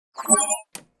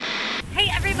Hey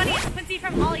everybody, it's Quincy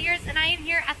from AllEars, and I am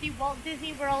here at the Walt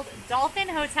Disney World Dolphin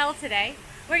Hotel today.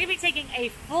 We're going to be taking a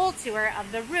full tour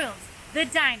of the rooms, the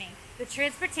dining, the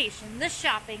transportation, the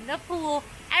shopping, the pool,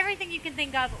 everything you can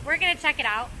think of. We're going to check it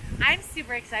out. I'm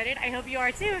super excited. I hope you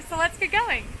are too, so let's get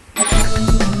going.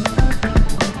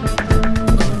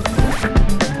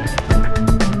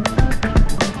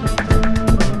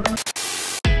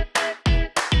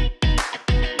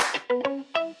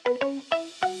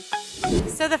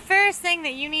 So the first thing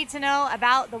that you need to know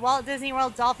about the Walt Disney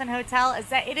World Dolphin Hotel is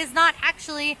that it is not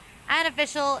actually an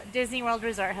official Disney World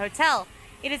Resort hotel.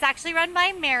 It is actually run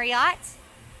by Marriott,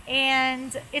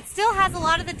 and it still has a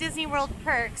lot of the Disney World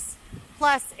perks,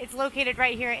 plus it's located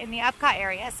right here in the EPCOT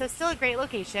area, so still a great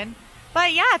location.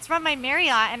 But yeah, it's run by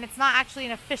Marriott, and it's not actually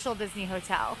an official Disney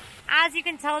hotel. As you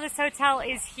can tell, this hotel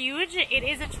is huge. It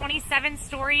is a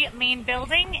 27-story main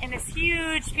building in this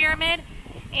huge pyramid,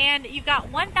 and you've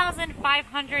got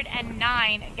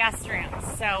 1,509 guest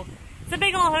rooms. So it's a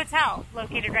big old hotel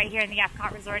located right here in the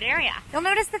EPCOT Resort area. You'll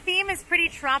notice the theme is pretty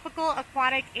tropical,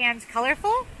 aquatic, and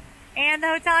colorful. And the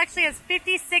hotel actually has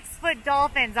 56-foot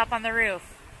dolphins up on the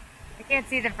roof. I can't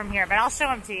see them from here, but I'll show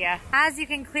them to you. As you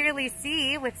can clearly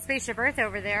see with Spaceship Earth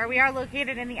over there, we are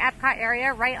located in the EPCOT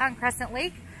area right on Crescent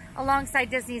Lake, alongside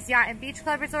Disney's Yacht and Beach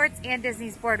Club resorts and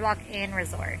Disney's Boardwalk Inn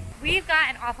Resort. We've got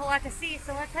an awful lot to see,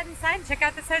 so let's head inside and check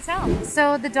out this hotel.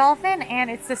 So the Dolphin and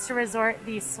its sister resort,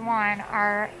 the Swan,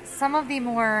 are some of the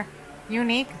more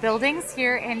unique buildings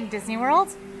here in Disney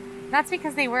World. That's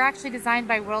because they were actually designed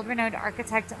by world-renowned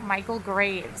architect Michael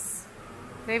Graves.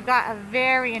 They've got a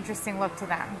very interesting look to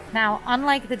them. Now,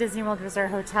 unlike the Disney World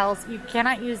Resort hotels, you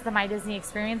cannot use the My Disney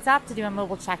Experience app to do a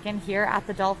mobile check-in here at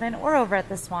the Dolphin or over at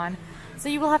the Swan. So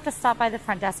you will have to stop by the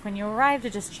front desk when you arrive to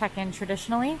just check in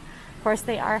traditionally. Of course,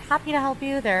 they are happy to help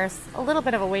you. There's a little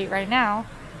bit of a wait right now,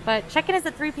 but check-in is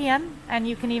at 3 p.m. and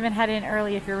you can even head in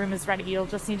early if your room is ready. You'll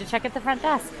just need to check at the front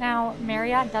desk. Now,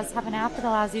 Marriott does have an app that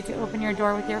allows you to open your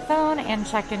door with your phone and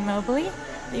check in mobily.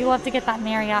 You will have to get that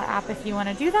Marriott app if you want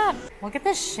to do that. Look at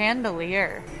this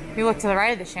chandelier. If you look to the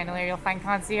right of the chandelier, you'll find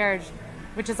concierge,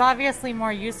 which is obviously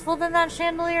more useful than that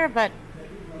chandelier, but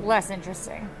less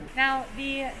interesting. Now,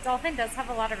 the Dolphin does have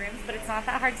a lot of rooms, but it's not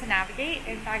that hard to navigate.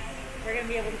 In fact, we're going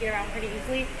to be able to get around pretty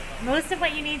easily. Most of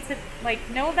what you need to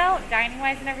know about,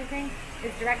 dining-wise and everything,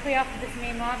 is directly off of this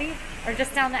main lobby or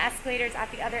just down the escalators at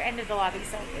the other end of the lobby,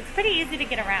 so it's pretty easy to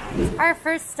get around. Our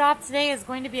first stop today is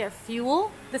going to be at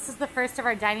Fuel. This is the first of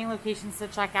our dining locations to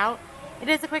check out. It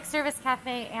is a quick service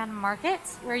cafe and market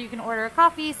where you can order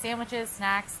coffee, sandwiches,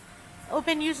 snacks. It's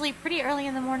open usually pretty early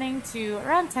in the morning to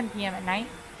around 10 p.m. at night.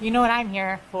 You know what I'm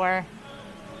here for.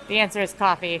 The answer is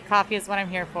coffee. Coffee is what I'm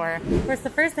here for. Of course,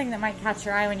 the first thing that might catch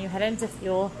your eye when you head into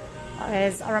Fuel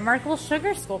is a remarkable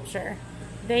sugar sculpture.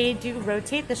 They do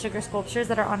rotate the sugar sculptures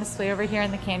that are on display over here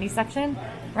in the candy section.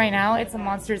 Right now, it's a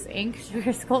Monsters, Inc.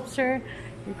 sugar sculpture.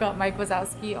 We've got Mike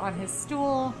Wazowski on his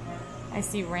stool. I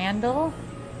see Randall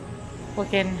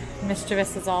looking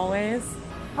mischievous as always.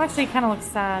 Actually, he kind of looks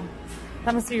sad.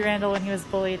 That must be Randall when he was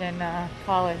bullied in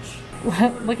college.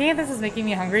 Looking at this is making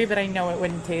me hungry, but I know it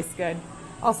wouldn't taste good.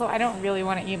 Also, I don't really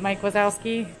want to eat Mike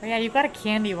Wazowski. But yeah, you've got a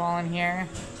candy wall in here.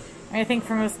 I think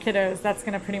for most kiddos, that's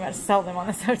going to pretty much sell them on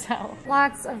this hotel.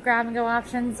 Lots of grab-and-go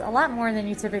options, a lot more than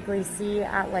you typically see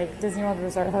at like Disney World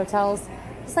Resort hotels.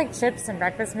 Just like chips and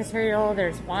breakfast material,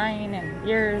 there's wine and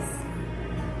beers,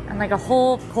 and like a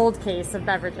whole cold case of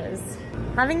beverages.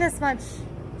 Having this much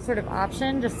sort of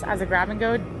option just as a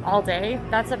grab-and-go all day,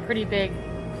 that's a pretty big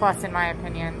plus in my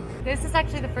opinion. This is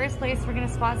actually the first place we're going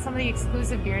to spot some of the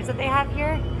exclusive beers that they have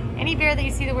here. Any beer that you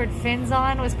see the word Fins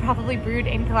on was probably brewed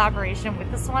in collaboration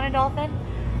with the Swan and Dolphin.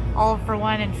 All for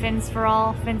one and Fins for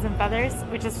all, Fins and Feathers,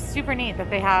 which is super neat that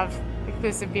they have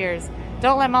exclusive beers.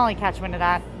 Don't let Molly catch wind of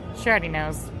that. She already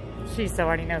knows. She so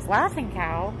already knows. Laughing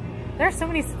Cow. There are so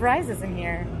many surprises in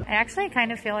here. I actually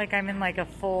kind of feel like I'm in like a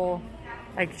full,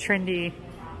 like trendy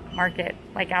market,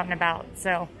 like out and about.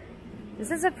 So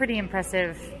this is a pretty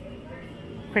impressive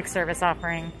quick service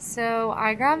offering. So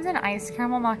I grabbed an iced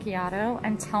caramel macchiato,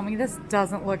 and tell me this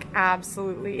doesn't look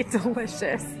absolutely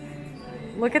delicious.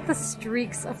 Look at the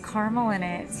streaks of caramel in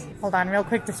it. Hold on, real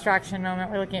quick distraction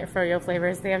moment. We're looking at froyo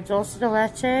flavors. They have dulce de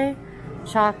leche,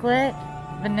 chocolate,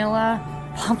 vanilla,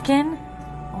 pumpkin.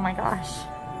 Oh my gosh.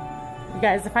 You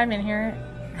guys, if I'm in here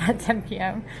at 10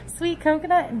 p.m. Sweet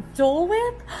coconut and Dole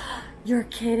Whip? You're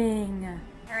kidding.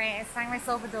 All right, I assigned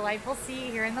myself a delightful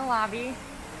seat here in the lobby.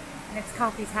 And it's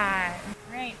coffee time.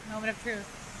 Right, moment of truth.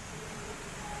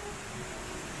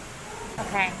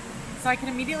 Okay, so I can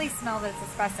immediately smell that it's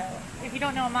espresso. If you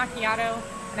don't know a macchiato,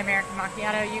 an American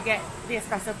macchiato, you get the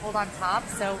espresso pulled on top.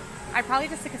 So I probably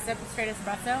just took a sip of straight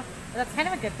espresso, but that's kind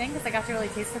of a good thing because I got to really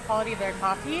taste the quality of their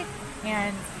coffee,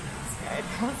 and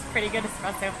that was pretty good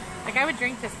espresso. Like, I would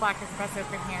drink this black espresso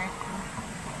from here,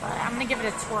 but I'm gonna give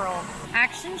it a twirl.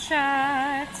 Action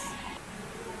shot.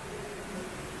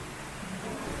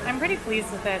 I'm pretty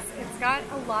pleased with this. It's got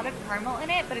a lot of caramel in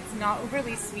it, but it's not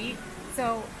overly sweet.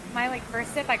 So my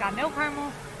first sip, I got no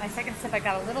caramel. My second sip, I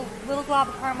got a little glob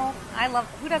of caramel.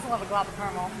 Who doesn't love a glob of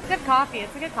caramel? Good coffee,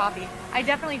 it's a good coffee. I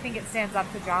definitely think it stands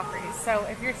up to Joffrey's. So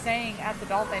if you're staying at the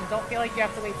Dolphin, don't feel like you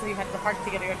have to wait till you head to the park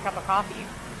to get a good cup of coffee.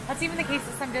 That's even the case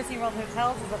with some Disney World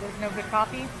hotels, is that there's no good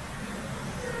coffee.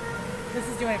 This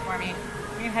is doing it for me.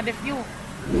 We can head to Fuel.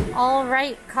 All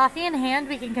right, coffee in hand,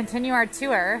 we can continue our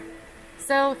tour.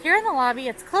 So here in the lobby,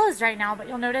 it's closed right now, but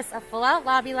you'll notice a full-out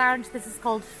lobby lounge. This is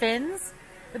called Finn's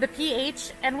with a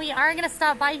PH, and we are going to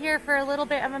stop by here for a little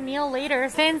bit of a meal later.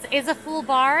 Finn's is a full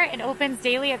bar. It opens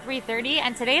daily at 3:30,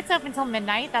 and today it's open till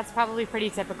midnight. That's probably pretty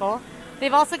typical.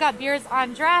 They've also got beers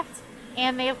on draft,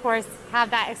 and they, of course, have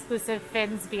that exclusive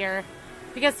Finn's beer,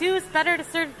 because who's better to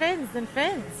serve Finn's than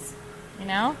Finn's, you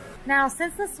know? Now,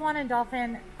 since the Swan and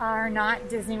Dolphin are not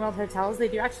Disney World hotels, they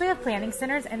do actually have planning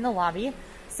centers in the lobby.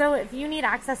 So if you need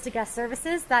access to guest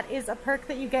services, that is a perk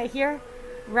that you get here,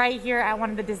 right here at one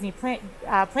of the Disney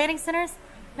planning centers.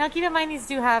 Now keep in mind, these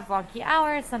do have wonky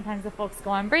hours. Sometimes the folks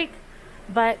go on break,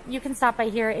 but you can stop by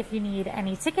here if you need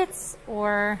any tickets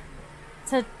or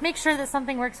to make sure that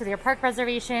something works with your park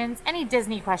reservations. Any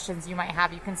Disney questions you might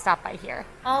have, you can stop by here.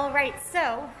 All right,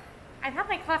 so I've had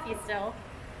my coffee still,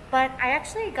 but I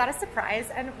actually got a surprise,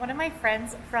 and one of my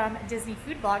friends from Disney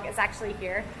Food Blog is actually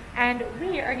here, and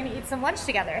we are gonna eat some lunch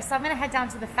together. So I'm gonna head down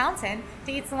to the fountain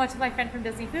to eat some lunch with my friend from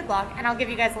Disney Food Blog, and I'll give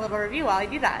you guys a little review while I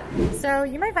do that. So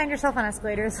you might find yourself on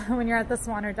escalators when you're at the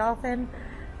Swan or Dolphin.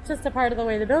 Just a part of the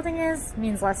way the building is,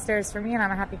 means less stairs for me, and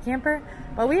I'm a happy camper.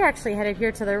 But we actually headed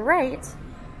here to the right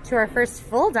to our first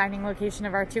full dining location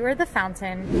of our tour, the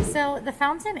Fountain. So the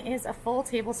Fountain is a full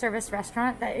table service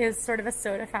restaurant that is sort of a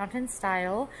soda fountain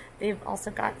style. They've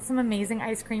also got some amazing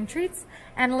ice cream treats,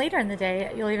 and later in the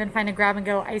day you'll even find a grab and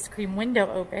go ice cream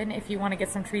window open if you want to get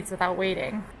some treats without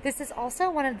waiting. This is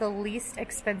also one of the least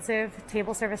expensive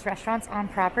table service restaurants on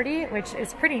property, which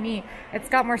is pretty neat. It's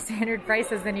got more standard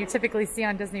prices than you typically see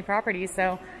on Disney properties,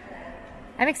 so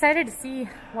I'm excited to see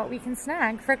what we can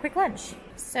snag for a quick lunch.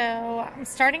 So I'm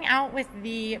starting out with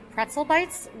the pretzel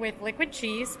bites with liquid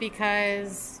cheese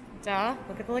because, duh,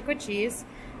 look at the liquid cheese.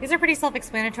 These are pretty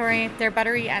self-explanatory. They're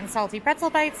buttery and salty pretzel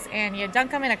bites, and you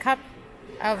dunk them in a cup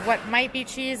of what might be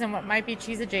cheese and what might be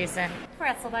cheese adjacent.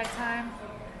 Pretzel bite time.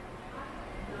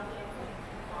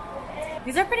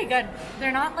 These are pretty good.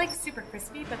 They're not like super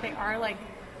crispy, but they are like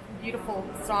beautiful,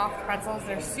 soft pretzels.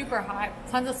 They're super hot,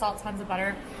 tons of salt, tons of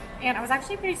butter. And I was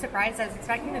actually pretty surprised. I was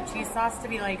expecting the cheese sauce to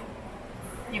be like,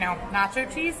 you know,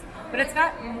 nacho cheese, but it's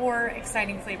got more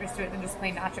exciting flavors to it than just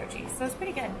plain nacho cheese. So it's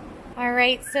pretty good. All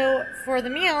right, so for the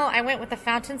meal, I went with the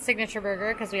Fountain Signature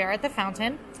Burger because we are at the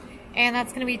Fountain. And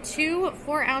that's gonna be 2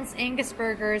 4-ounce Angus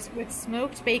burgers with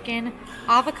smoked bacon,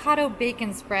 avocado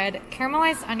bacon spread,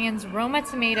 caramelized onions, Roma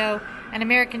tomato, and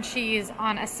American cheese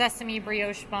on a sesame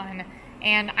brioche bun.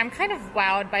 And I'm kind of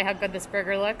wowed by how good this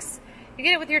burger looks. You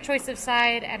get it with your choice of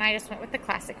side, and I just went with the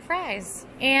classic fries.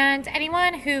 And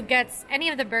anyone who gets any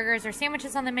of the burgers or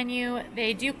sandwiches on the menu,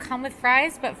 they do come with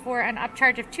fries, but for an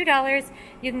upcharge of $2,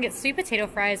 you can get sweet potato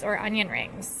fries or onion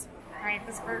rings. All right,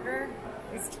 this burger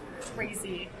is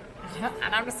crazy,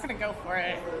 and I'm just gonna go for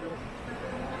it.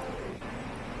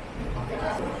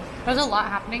 There's a lot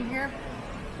happening here,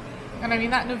 and I mean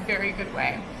that in a very good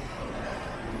way.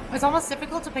 It's almost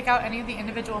difficult to pick out any of the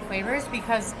individual flavors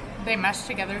because they mesh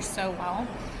together so well.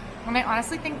 And I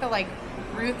honestly think the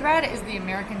root thread is the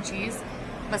American cheese.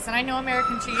 Listen, I know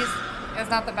American cheese is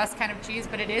not the best kind of cheese,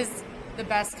 but it is the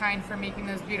best kind for making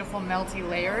those beautiful melty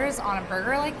layers on a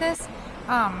burger like this.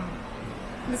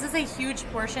 This is a huge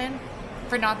portion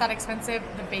for not that expensive.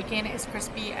 The bacon is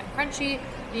crispy and crunchy.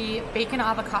 The bacon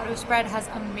avocado spread has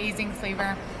amazing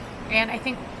flavor. And I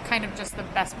think kind of just the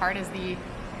best part is the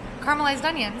caramelized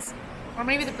onions, or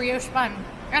maybe the brioche bun.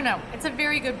 I don't know. It's a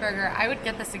very good burger. I would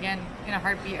get this again in a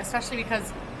heartbeat, especially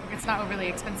because it's not overly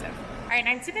expensive. All right, and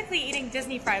I'm typically eating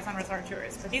Disney fries on resort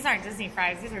tours, but these aren't Disney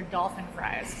fries. These are Dolphin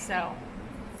fries, so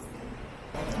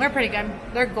they're pretty good.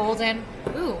 They're golden.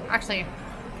 Ooh, actually,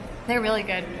 they're really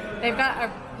good. They've got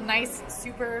a nice,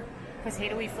 super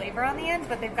potato-y flavor on the end,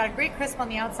 but they've got a great crisp on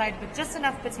the outside, but just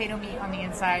enough potato meat on the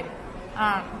inside.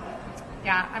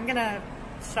 Yeah, I'm gonna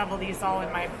shovel these all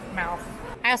in my mouth.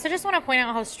 I also just want to point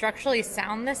out how structurally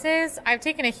sound this is. I've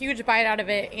taken a huge bite out of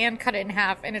it and cut it in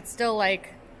half, and it's still like,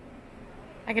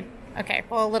 I could Okay,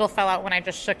 well, a little fell out when I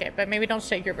just shook it, but maybe don't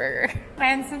shake your burger.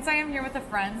 And since I am here with the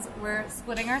friends, we're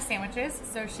splitting our sandwiches.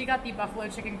 So she got the buffalo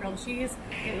chicken grilled cheese.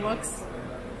 It looks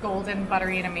golden,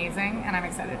 buttery, and amazing, and I'm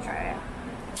excited to try it.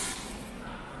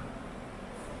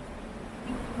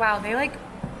 Wow, they like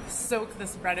soak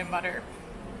this bread in butter.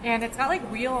 And it's got like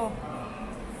real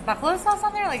buffalo sauce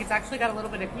on there. Like it's actually got a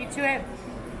little bit of heat to it.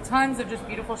 Tons of just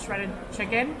beautiful shredded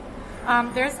chicken.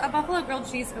 There's a buffalo grilled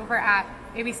cheese over at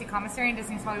ABC Commissary in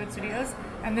Disney's Hollywood Studios,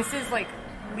 and this is like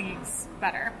leagues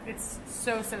better. It's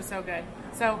so, so, so good.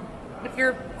 So if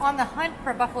you're on the hunt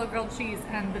for buffalo grilled cheese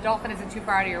and the Dolphin isn't too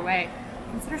far out of your way,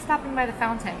 consider stopping by the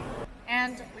fountain.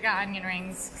 And we got onion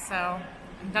rings, so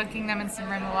I'm dunking them in some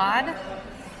remoulade,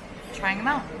 trying them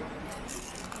out.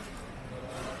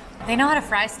 They know how to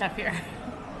fry stuff here.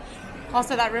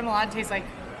 Also, that remoulade tastes like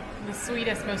the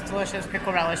sweetest, most delicious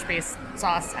pickle relish based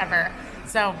sauce ever.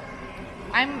 So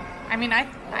I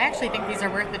actually think these are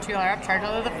worth the $2 upcharge,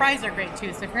 although the fries are great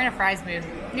too. So if you're in a fries mood,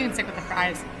 you can stick with the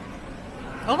fries.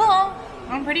 Overall,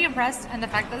 I'm pretty impressed, and the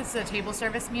fact that this is a table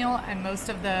service meal and most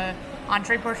of the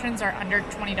entree portions are under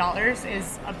 $20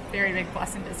 is a very big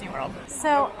plus in Disney World.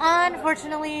 So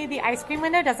unfortunately, the ice cream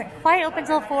window doesn't quite open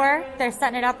till 4. They're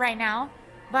setting it up right now.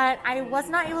 But I was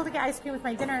not able to get ice cream with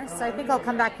my dinner, so I think I'll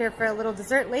come back here for a little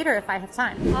dessert later if I have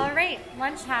time. All right,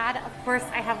 lunch had. Of course,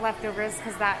 I have leftovers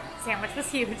because that sandwich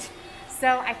was huge.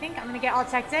 So I think I'm gonna get all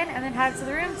checked in and then head to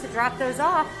the room to drop those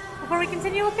off before we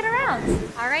continue looking around.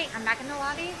 All right, I'm back in the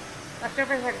lobby.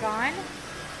 Leftovers are gone,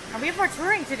 and we have more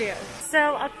touring to do.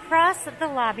 So across the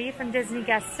lobby from Disney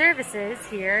Guest Services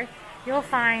here, you'll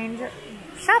find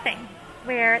shopping,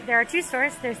 where there are 2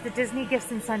 stores. There's the Disney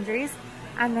Gifts and Sundries,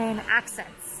 and then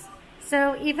Accents.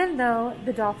 So even though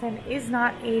the Dolphin is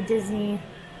not a Disney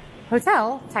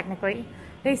hotel, technically,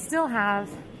 they still have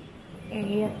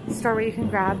a store where you can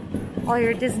grab all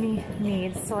your Disney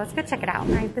needs. So let's go check it out.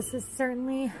 All right, this is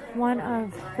certainly one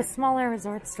of the smaller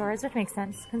resort stores, which makes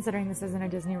sense considering this isn't a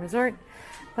Disney resort.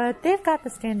 But they've got the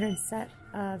standard set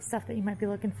of stuff that you might be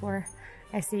looking for.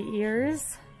 I see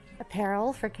ears,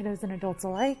 apparel for kiddos and adults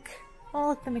alike. Oh,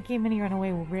 look, the Mickey and Minnie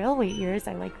Runaway Railway ears.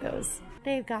 I like those.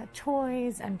 They've got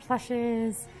toys and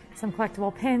plushes, some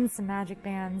collectible pins, some magic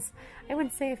bands. I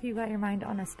would say if you got your mind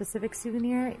on a specific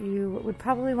souvenir, you would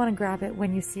probably want to grab it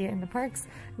when you see it in the parks.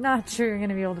 Not sure you're going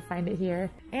to be able to find it here.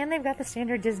 And they've got the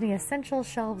standard Disney Essentials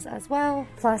shelves as well,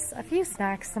 plus a few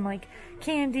snacks, some like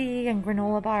candy and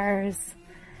granola bars,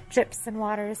 chips and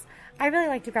waters. I really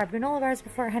like to grab granola bars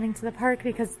before heading to the park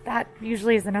because that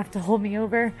usually is enough to hold me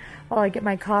over while I get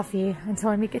my coffee until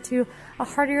I make it to a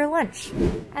heartier lunch.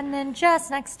 And then just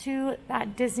next to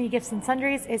that Disney Gifts and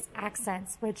Sundries is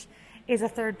Accents, which is a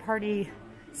third-party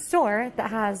store that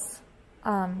has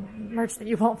merch that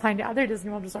you won't find at other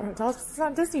Disney World Resort hotels. It's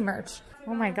not Disney merch.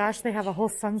 Oh my gosh, they have a whole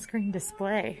sunscreen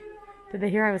display. Did they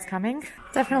hear I was coming?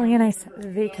 Definitely a nice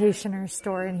vacationer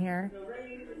store in here.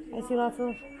 I see lots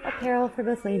of apparel for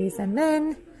both ladies and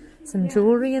men, some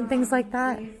jewelry and things like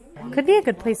that. Could be a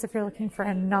good place if you're looking for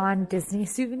a non-Disney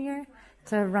souvenir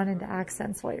to run into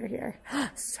Accents while you're here.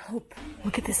 Soap.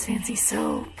 Look at this fancy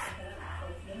soap.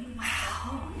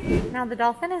 Wow. Now the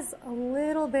Dolphin is a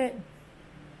little bit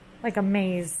like a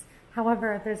maze.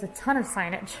 However, there's a ton of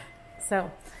signage,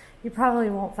 so you probably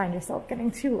won't find yourself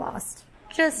getting too lost.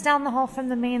 Just down the hall from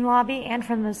the main lobby and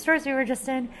from the stores we were just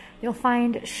in, you'll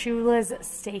find Shula's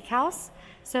Steakhouse.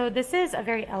 So this is a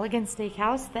very elegant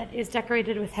steakhouse that is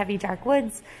decorated with heavy dark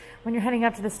woods. When you're heading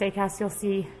up to the steakhouse, you'll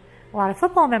see a lot of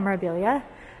football memorabilia,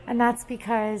 and that's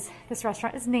because this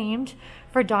restaurant is named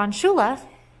for Don Shula,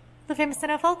 the famous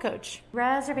NFL coach.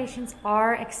 Reservations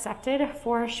are accepted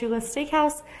for Shula's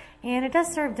Steakhouse, and it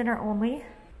does serve dinner only.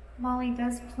 Molly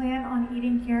does plan on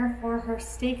eating here for her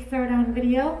steak throwdown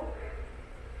video.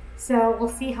 So we'll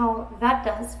see how that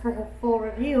does for her full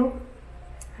review.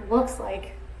 It looks like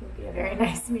it would be a very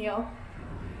nice meal,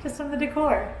 just from the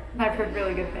decor. And I've heard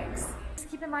really good things.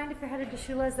 Just keep in mind if you're headed to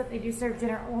Shula's that they do serve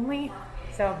dinner only.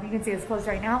 So you can see it's closed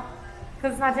right now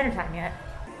because it's not dinner time yet.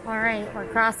 All right, we're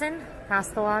crossing across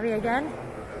the lobby again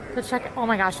to check. Oh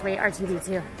my gosh, wait,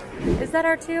 R2-D2. Is that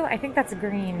R2? I think that's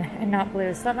green and not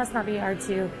blue, so that must not be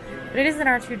R2. But it is an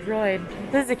R2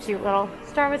 droid. This is a cute little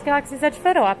Star Wars Galaxy's Edge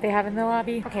photo op they have in the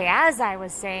lobby. Okay, as I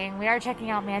was saying, we are checking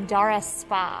out Mandara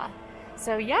Spa.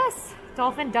 So yes,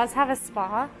 Dolphin does have a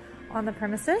spa on the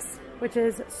premises, which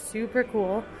is super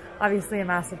cool. Obviously a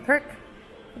massive perk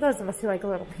for those of us who like a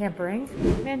little pampering.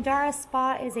 Mandara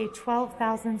Spa is a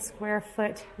 12,000 square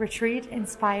foot retreat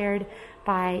inspired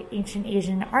by ancient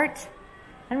Asian art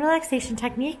and relaxation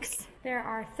techniques. There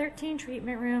are 13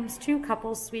 treatment rooms, 2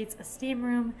 couples suites, a steam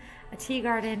room, a tea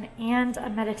garden, and a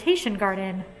meditation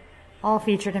garden all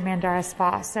featured in Mandara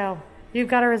Spa. So if you've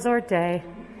got a resort day,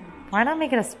 why not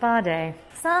make it a spa day?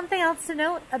 Something else to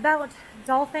note about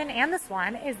Dolphin and the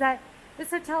Swan is that this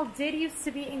hotel did used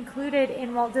to be included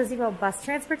in Walt Disney World bus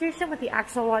transportation with the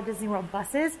actual Walt Disney World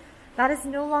buses. That is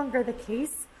no longer the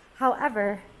case.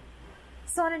 However,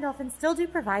 Swan and Dolphin still do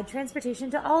provide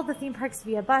transportation to all of the theme parks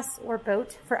via bus or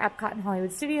boat for EPCOT and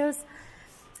Hollywood Studios.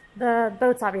 The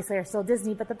boats obviously are still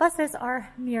Disney, but the buses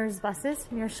are Mears buses,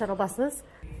 Mears shuttle buses.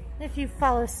 If you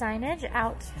follow signage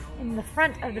out in the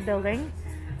front of the building,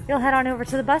 you'll head on over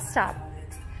to the bus stop.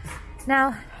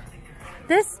 Now,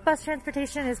 this bus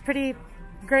transportation is pretty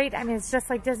great. I mean, it's just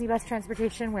like Disney bus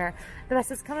transportation where the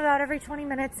buses come about every 20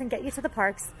 minutes and get you to the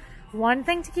parks. One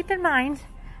thing to keep in mind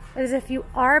is if you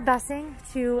are busing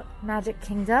to Magic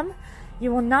Kingdom,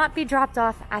 you will not be dropped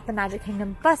off at the Magic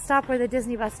Kingdom bus stop where the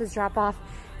Disney buses drop off.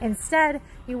 Instead,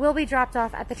 you will be dropped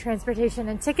off at the Transportation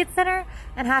and Ticket Center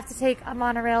and have to take a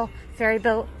monorail, ferry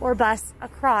boat, or bus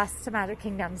across to Magic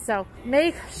Kingdom. So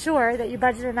make sure that you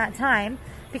budget in that time,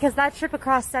 because that trip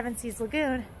across Seven Seas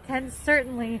Lagoon can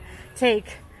certainly take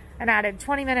an added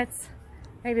 20 minutes,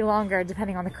 maybe longer,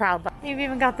 depending on the crowd. But you've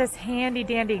even got this handy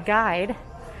dandy guide,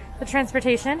 the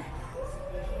transportation.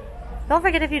 Don't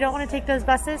forget, if you don't want to take those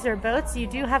buses or boats, you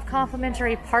do have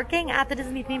complimentary parking at the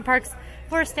Disney theme parks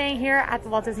for staying here at the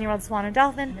Walt Disney World Swan and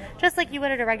Dolphin, just like you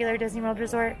would at a regular Disney World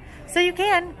resort. So you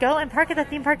can go and park at the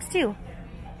theme parks too,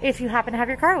 if you happen to have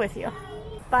your car with you.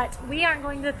 But we aren't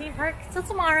going to the theme park till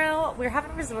tomorrow. We're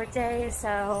having a resort day,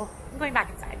 so I'm going back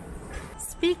inside.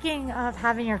 Speaking of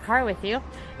having your car with you,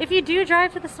 if you do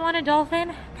drive to the Swan and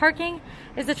Dolphin, parking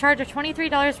is a charge of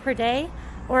 $23 per day,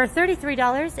 or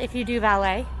 $33 if you do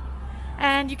valet.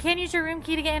 And you can use your room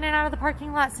key to get in and out of the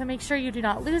parking lot, so make sure you do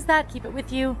not lose that. Keep it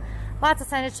with you. Lots of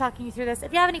signage talking you through this.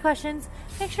 If you have any questions,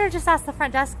 make sure to just ask the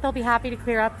front desk. They'll be happy to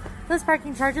clear up those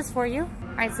parking charges for you.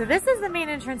 All right, so this is the main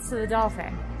entrance to the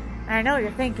Dolphin. And I know what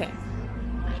you're thinking.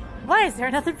 Why is there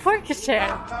another porpoise chair?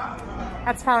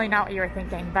 That's probably not what you were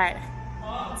thinking, but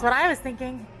it's what I was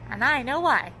thinking, and I know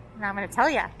why. And I'm going to tell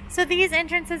you. So these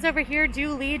entrances over here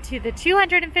do lead to the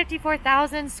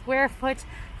 254,000 square foot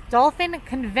Dolphin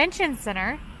Convention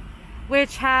Center,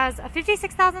 which has a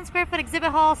 56,000 square foot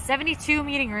exhibit hall, 72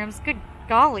 meeting rooms. Good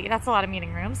golly, that's a lot of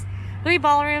meeting rooms. 3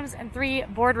 ballrooms and 3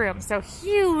 boardrooms. So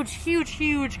huge, huge,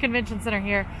 huge convention center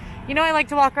here. You know I like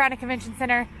to walk around a convention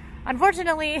center.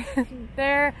 Unfortunately,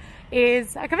 there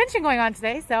is a convention going on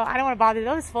today, so I don't want to bother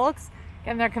those folks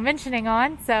getting their conventioning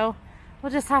on. So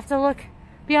we'll just have to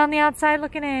be on the outside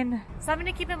looking in. Something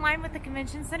to keep in mind with the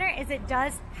convention center is it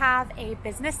does have a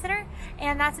business center,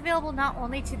 and that's available not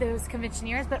only to those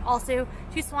conventioneers but also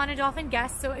to Swan and Dolphin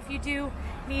guests. So if you do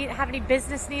have any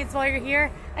business needs while you're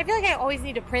here, I feel like I always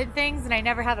need to print things and I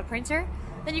never have a printer,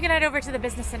 then you can head over to the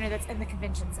business center that's in the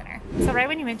convention center. So right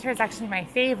when you enter is actually my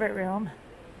favorite room,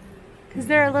 because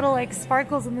there are little like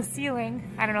sparkles in the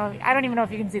ceiling. I don't even know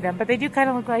if you can see them, but they do kind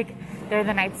of look like they're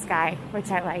the night sky, which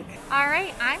I like. All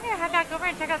right, I'm gonna head back over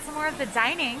and check out some more of the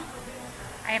dining.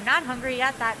 I am not hungry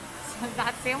yet. That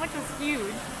sandwich was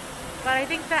huge, but I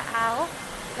think that I'll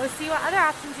go see what other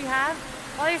options you have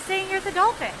while you're staying here at the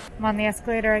Dolphin. I'm on the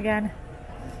escalator again.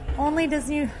 Only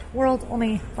Disney World,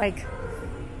 like,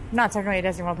 not technically a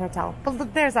Disney World hotel, but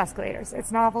look, there's escalators.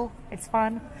 It's novel, it's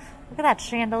fun. Look at that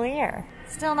chandelier.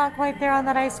 Still not quite there on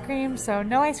that ice cream, so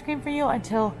no ice cream for you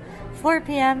until 4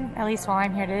 p.m., at least while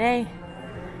I'm here today,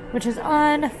 which is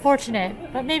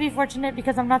unfortunate, but maybe fortunate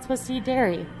because I'm not supposed to eat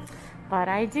dairy. But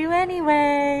I do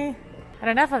anyway. But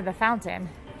enough of the fountain.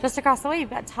 Just across the way, you've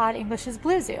got Todd English's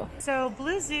Blue Zoo. So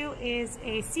Blue Zoo is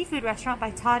a seafood restaurant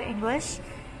by Todd English.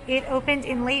 It opened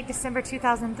in late December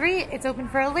 2003. It's open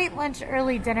for a late lunch,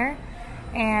 early dinner,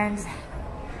 and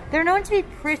they're known to be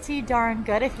pretty darn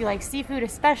good if you like seafood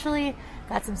especially.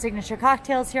 Got some signature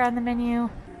cocktails here on the menu.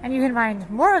 And you can find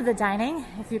more of the dining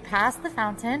if you pass the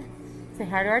fountain, say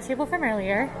hi to our table from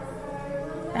earlier,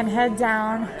 and head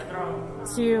down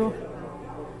to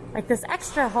like this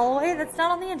extra hallway that's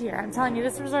not on the interior. I'm telling you,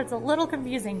 this resort's a little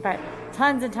confusing, but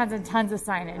tons and tons and tons of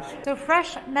signage. So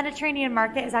Fresh Mediterranean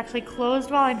Market is actually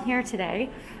closed while I'm here today,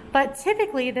 but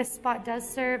typically this spot does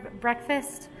serve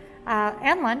breakfast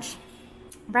and lunch.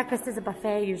 Breakfast is a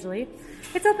buffet usually.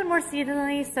 It's open more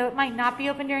seasonally, so it might not be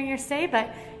open during your stay,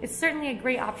 but it's certainly a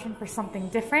great option for something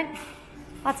different.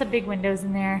 Lots of big windows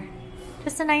in there.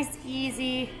 Just a nice,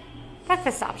 easy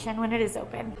breakfast option when it is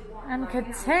open. And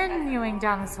continuing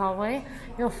down this hallway,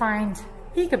 you'll find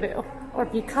Peekaboo, or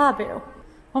Peekaboo.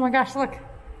 Oh my gosh, look.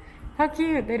 How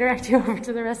cute. They direct you over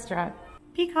to the restaurant.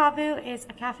 Peekaboo is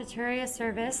a cafeteria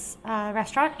service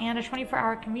restaurant and a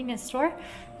 24-hour convenience store.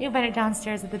 You'll find it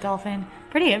downstairs at the Dolphin.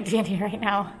 Pretty empty in here right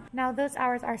now. Now those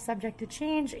hours are subject to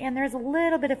change and there's a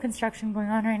little bit of construction going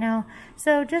on right now.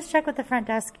 So just check with the front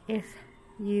desk if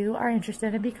you are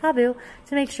interested in Peekaboo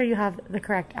to make sure you have the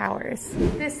correct hours.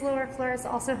 This lower floor is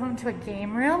also home to a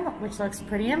game room, which looks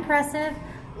pretty impressive.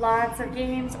 Lots of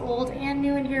games, old and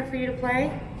new, in here for you to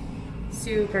play.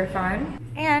 Super fun.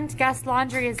 And guest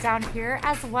laundry is down here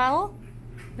as well.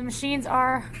 The machines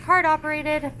are card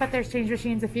operated, but there's change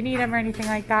machines if you need them or anything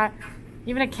like that.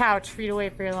 Even a couch for you to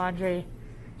wait for your laundry.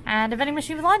 And a vending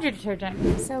machine with laundry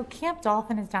detergent. So Camp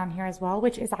Dolphin is down here as well,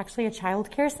 which is actually a child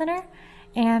care center.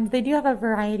 And they do have a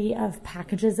variety of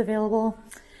packages available.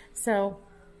 So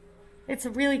it's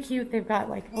really cute. They've got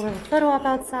like a little photo op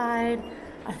outside.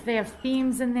 They have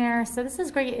themes in there. So this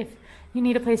is great if you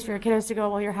need a place for your kiddos to go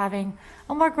while you're having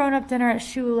a more grown-up dinner at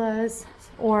Shula's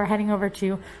or heading over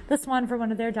to the Swan for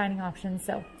one of their dining options.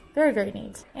 So very, very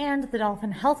neat. And the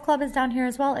Dolphin Health Club is down here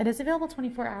as well. It is available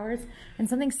 24 hours. And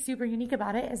something super unique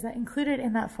about it is that included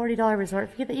in that $40 resort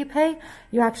fee that you pay,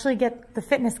 you actually get the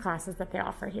fitness classes that they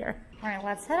offer here. All right,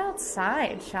 let's head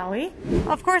outside, shall we?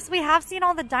 Of course, we have seen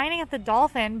all the dining at the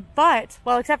Dolphin, but,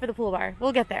 well, except for the pool bar.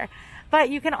 We'll get there. But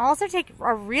you can also take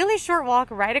a really short walk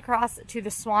right across to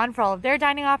the Swan for all of their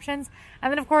dining options.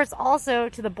 And then, of course, also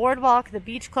to the boardwalk, the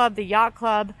beach club, the yacht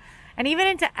club, and even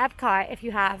into EPCOT if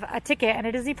you have a ticket and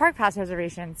a Disney Park Pass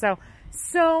reservation.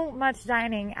 So much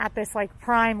dining at this like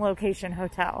prime location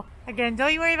hotel. Again,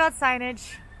 don't you worry about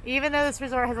signage. Even though this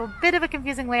resort has a bit of a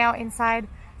confusing layout inside,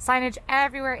 signage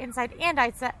everywhere inside and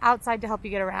outside to help you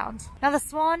get around. Now the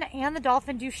Swan and the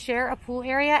Dolphin do share a pool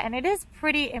area and it is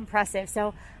pretty impressive.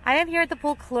 So I am here at the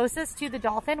pool closest to the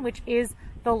Dolphin, which is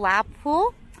the lap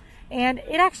pool. And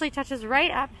it actually touches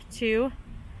right up to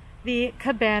the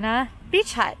Cabana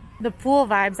Beach Hut. The pool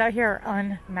vibes out here are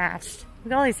unmatched.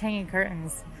 Look at all these hanging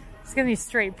curtains. It's giving me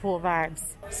straight pool vibes.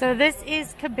 So this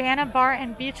is Cabana Bar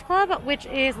and Beach Club, which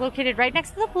is located right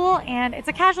next to the pool, and it's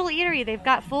a casual eatery. They've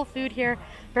got full food here.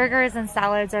 Burgers and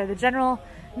salads are the general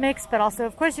mix, but also,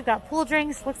 of course, you've got pool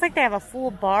drinks. Looks like they have a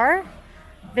full bar.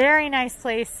 Very nice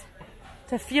place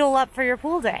to fuel up for your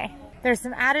pool day. There's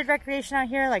some added recreation out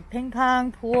here, like ping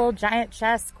pong, pool, giant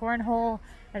chess, cornhole,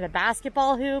 and a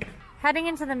basketball hoop. Heading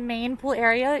into the main pool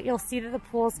area, you'll see that the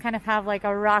pools kind of have like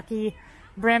a rocky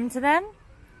brim to them.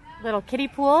 Little kiddie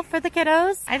pool for the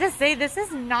kiddos. I just say this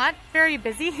is not very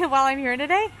busy while I'm here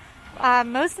today.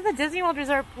 Most of the Disney World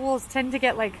Resort pools tend to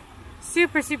get like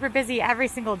super, super busy every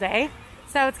single day.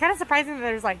 So it's kind of surprising that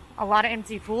there's like a lot of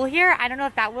empty pool here. I don't know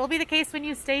if that will be the case when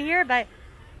you stay here, but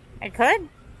it could.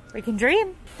 We can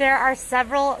dream. There are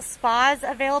several spas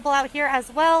available out here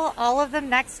as well. All of them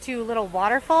next to little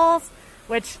waterfalls.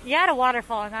 Which, you add a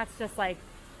waterfall and that's just like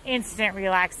instant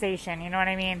relaxation, you know what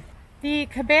I mean? The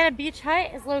Cabana Beach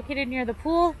Hut is located near the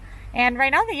pool, and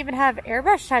right now they even have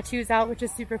airbrush tattoos out, which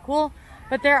is super cool.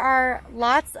 But there are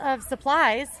lots of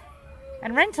supplies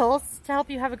and rentals to help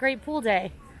you have a great pool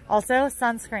day. Also,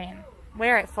 sunscreen.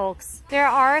 Wear it, folks. There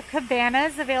are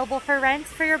cabanas available for rent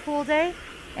for your pool day,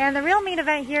 and the real main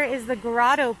event here is the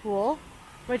Grotto Pool,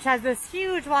 which has this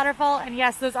huge waterfall, and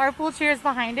yes, those are pool chairs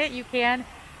behind it. You can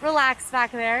relax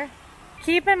back there.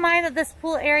 Keep in mind that this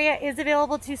pool area is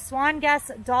available to Swan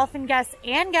guests, Dolphin guests,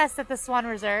 and guests at the Swan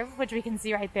Reserve, which we can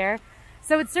see right there.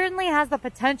 So it certainly has the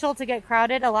potential to get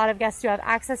crowded. A lot of guests do have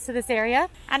access to this area.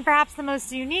 And perhaps the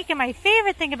most unique and my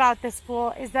favorite thing about this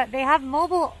pool is that they have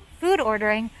mobile food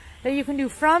ordering that you can do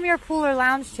from your pool or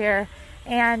lounge chair,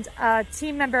 and a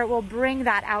team member will bring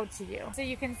that out to you. So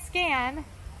you can scan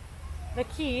the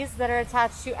keys that are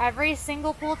attached to every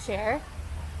single pool chair,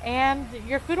 and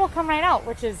your food will come right out,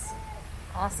 which is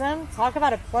awesome. Talk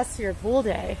about a plus to your pool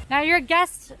day. Now your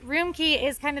guest room key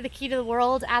is kind of the key to the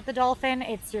world at the Dolphin.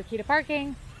 It's your key to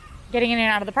parking, getting in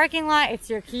and out of the parking lot. It's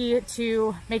your key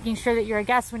to making sure that you're a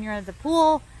guest when you're at the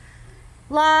pool.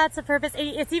 Lots of purpose.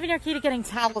 It's even your key to getting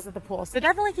towels at the pool. So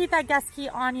definitely keep that guest key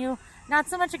on you. Not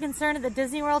so much a concern at the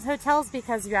Disney World hotels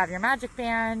because you have your Magic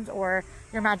Band or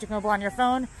your Magic Mobile on your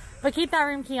phone. But keep that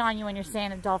room key on you when you're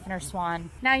staying at Dolphin or Swan.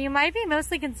 Now you might be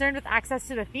mostly concerned with access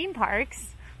to the theme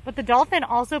parks, but the Dolphin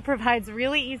also provides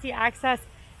really easy access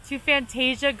to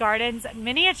Fantasia Gardens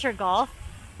miniature golf,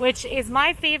 which is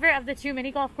my favorite of the two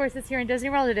mini golf courses here in Disney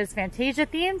World. It is Fantasia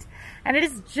themed, and it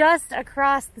is just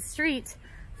across the street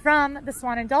from the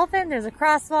Swan and Dolphin. There's a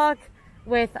crosswalk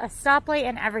with a stoplight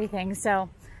and everything, so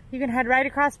you can head right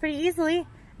across pretty easily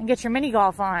and get your mini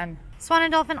golf on. Swan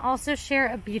and Dolphin also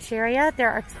share a beach area.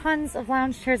 There are tons of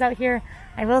lounge chairs out here.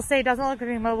 I will say it doesn't look like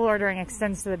the mobile ordering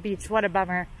extends to the beach. What a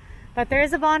bummer. But there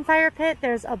is a bonfire pit,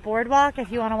 there's a boardwalk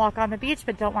if you want to walk on the beach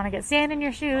but don't want to get sand in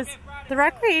your shoes. The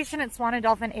recreation at Swan and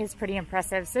Dolphin is pretty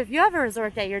impressive. So if you have a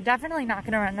resort day, you're definitely not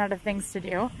going to run out of things to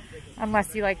do.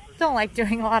 Unless you don't like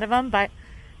doing a lot of them, but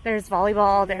there's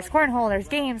volleyball, there's cornhole, there's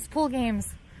games, pool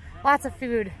games, lots of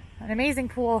food, an amazing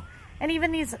pool, and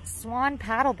even these Swan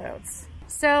paddle boats.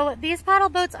 So these paddle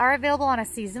boats are available on a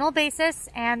seasonal basis,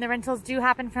 and the rentals do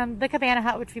happen from the Cabana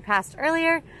Hut, which we passed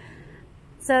earlier.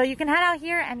 So you can head out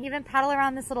here and even paddle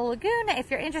around this little lagoon. If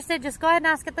you're interested, just go ahead and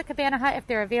ask at the Cabana Hut if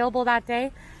they're available that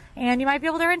day. And you might be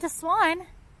able to rent a Swan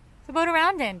to boat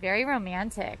around in. Very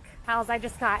romantic. Pals, I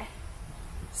just got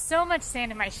so much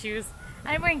sand in my shoes.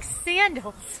 I'm wearing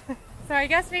sandals. So I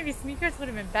guess maybe sneakers would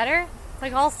have been better.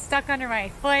 It's all stuck under my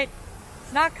foot.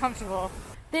 It's not comfortable.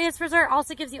 This resort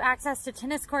also gives you access to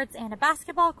tennis courts and a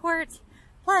basketball court,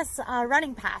 plus a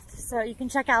running path. So you can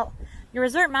check out your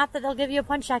resort map that they'll give you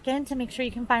upon check-in to make sure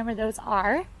you can find where those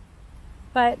are.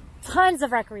 But tons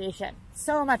of recreation,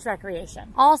 so much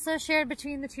recreation. Also shared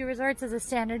between the two resorts is a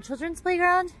standard children's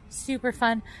playground. Super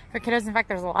fun for kiddos. In fact,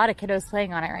 there's a lot of kiddos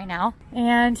playing on it right now.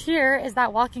 And here is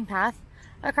that walking path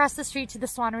across the street to the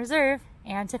Swan Reserve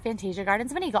and to Fantasia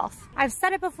Gardens mini golf. I've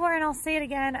said it before and I'll say it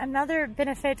again, another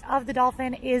benefit of the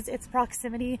Dolphin is its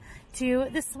proximity to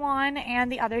the Swan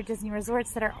and the other Disney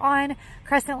resorts that are on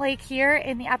Crescent Lake here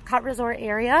in the EPCOT resort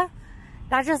area.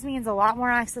 That just means a lot more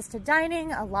access to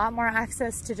dining, a lot more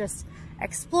access to just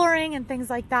exploring and things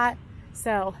like that.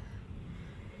 So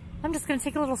I'm just gonna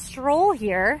take a little stroll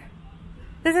here.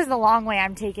 This is the long way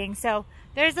I'm taking. So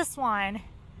there's the Swan.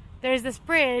 There's this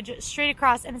bridge straight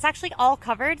across, and it's actually all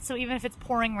covered, so even if it's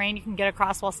pouring rain, you can get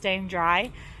across while staying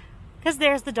dry. Because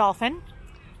there's the Dolphin.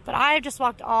 But I've just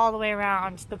walked all the way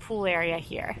around the pool area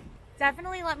here.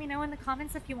 Definitely let me know in the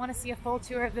comments if you want to see a full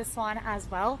tour of the Swan as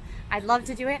well. I'd love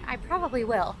to do it. I probably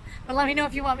will. But let me know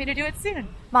if you want me to do it soon.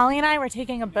 Molly and I were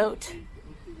taking a boat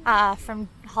from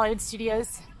Hollywood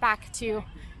Studios back to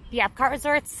the EPCOT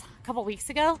resorts a couple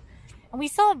weeks ago. And we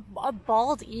saw a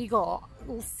bald eagle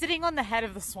sitting on the head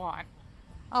of the Swan.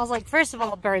 I was like, first of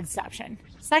all, birdception.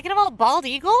 Second of all, bald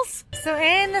eagles? So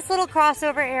in this little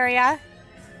crossover area,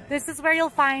 this is where you'll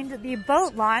find the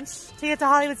boat launch to get to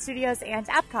Hollywood Studios and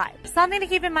Epcot. Something to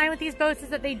keep in mind with these boats is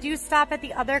that they do stop at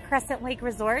the other Crescent Lake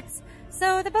resorts.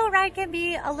 So the boat ride can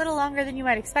be a little longer than you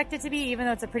might expect it to be, even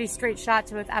though it's a pretty straight shot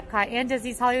to both Epcot and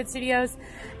Disney's Hollywood Studios.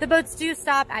 The boats do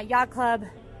stop at Yacht Club.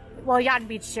 Well, Yacht and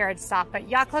Beach shared stop, but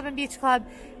Yacht Club and Beach Club,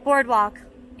 Boardwalk,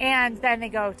 and then they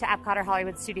go to Epcot or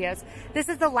Hollywood Studios. This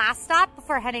is the last stop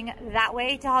before heading that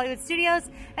way to Hollywood Studios,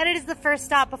 and it is the first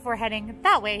stop before heading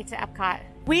that way to Epcot.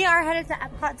 We are headed to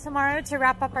Epcot tomorrow to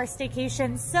wrap up our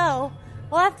staycation, so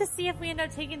we'll have to see if we end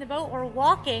up taking the boat or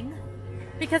walking,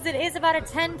 because it is about a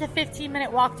 10 to 15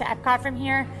 minute walk to Epcot from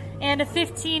here, and a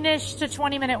 15-ish to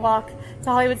 20-minute walk to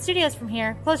Hollywood Studios from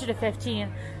here, closer to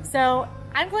 15. So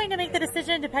I'm going to make the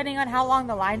decision depending on how long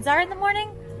the lines are in the morning,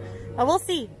 but we'll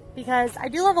see, because I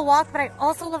do love a walk, but I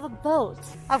also love a boat.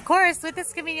 Of course, with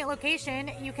this convenient location,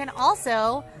 you can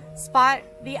also spot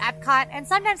the Epcot and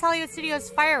sometimes Hollywood Studios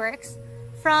fireworks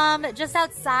from just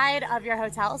outside of your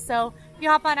hotel. So if you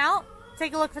hop on out,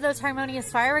 take a look for those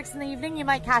harmonious fireworks in the evening, you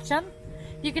might catch them.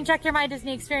 You can check your My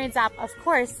Disney Experience app, of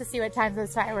course, to see what times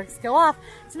those fireworks go off,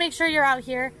 to make sure you're out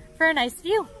here for a nice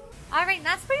view. All right, and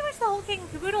that's pretty much the whole king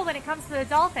and caboodle when it comes to the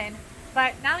Dolphin.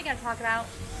 But now we gotta talk about,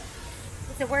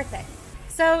 is it worth it?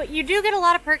 So you do get a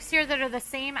lot of perks here that are the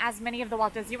same as many of the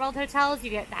Walt Disney World hotels. You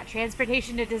get that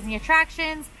transportation to Disney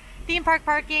attractions, theme park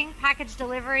parking, package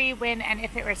delivery when and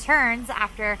if it returns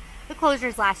after the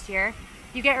closures last year.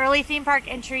 You get early theme park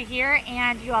entry here,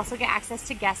 and you also get access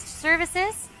to guest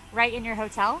services right in your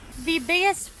hotel. The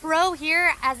biggest pro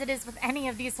here, as it is with any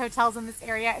of these hotels in this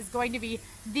area, is going to be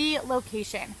the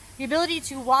location. The ability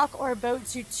to walk or boat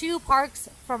to 2 parks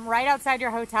from right outside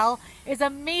your hotel is a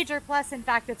major plus. In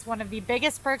fact, it's one of the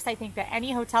biggest perks I think that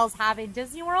any hotels have in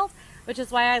Disney World, which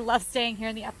is why I love staying here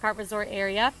in the Epcot Resort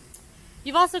area.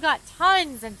 You've also got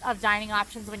tons of dining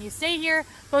options when you stay here,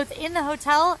 both in the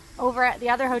hotel, over at the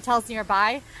other hotels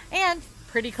nearby, and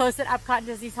pretty close at Epcot and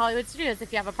Disney's Hollywood Studios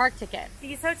if you have a park ticket.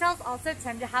 These hotels also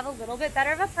tend to have a little bit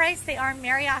better of a price. They are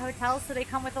Marriott hotels, so they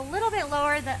come with a little bit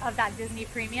lower of that Disney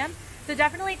premium. So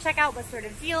definitely check out what sort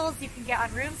of deals you can get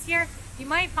on rooms here. You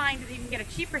might find that you can get a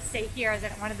cheaper stay here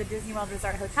than at one of the Disney World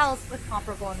Resort hotels with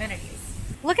comparable amenities.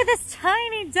 Look at this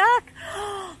tiny duck.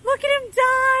 Look at him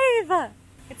dive.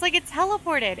 It's like it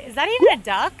teleported. Is that even a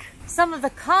duck? Some of the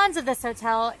cons of this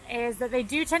hotel is that they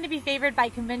do tend to be favored by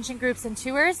convention groups and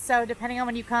tours. So depending on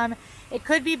when you come, it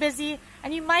could be busy,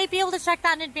 and you might be able to check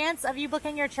that in advance of you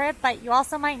booking your trip, but you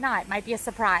also might not. It might be a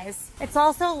surprise. It's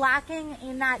also lacking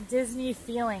in that Disney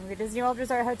feeling. The Disney World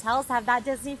Resort hotels have that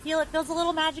Disney feel. It feels a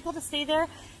little magical to stay there.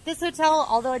 This hotel,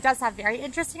 although it does have very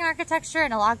interesting architecture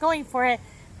and a lot going for it,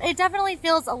 it definitely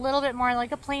feels a little bit more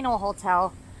like a plain old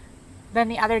hotel than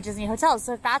the other Disney hotels.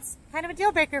 So if that's kind of a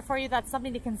deal breaker for you, that's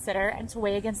something to consider and to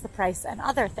weigh against the price and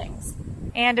other things.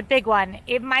 And a big one,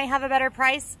 it might have a better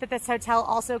price, but this hotel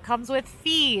also comes with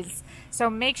fees. So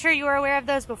make sure you are aware of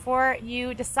those before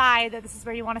you decide that this is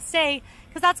where you want to stay,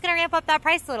 because that's going to ramp up that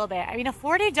price a little bit. I mean, a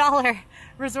 $40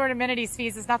 resort amenities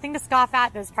fees is nothing to scoff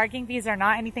at. Those parking fees are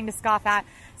not anything to scoff at.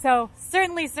 So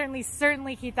certainly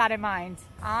keep that in mind.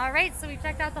 All right, so we've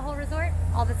checked out the whole resort.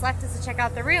 All that's left is to check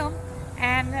out the room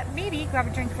and maybe grab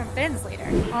a drink from Finn's later.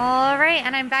 All right,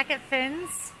 and I'm back at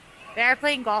Finn's. They're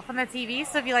playing golf on the TV,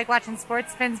 so if you like watching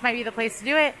sports, Finn's might be the place to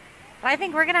do it. But I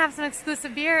think we're gonna have some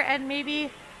exclusive beer and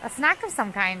maybe a snack of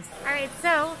some kind. All right,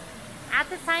 so at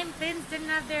the time, Finn's didn't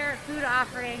have their food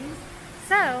offerings,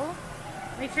 so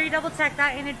make sure you double check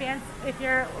that in advance if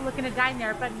you're looking to dine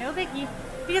there, but no biggie,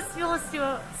 because fuel is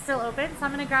still open, so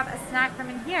I'm gonna grab a snack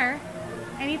from in here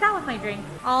and eat that with my drink.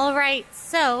 All right,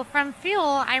 so from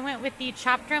fuel, I went with the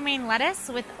chopped romaine lettuce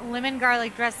with lemon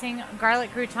garlic dressing,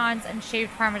 garlic croutons, and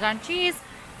shaved Parmesan cheese,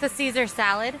 the Caesar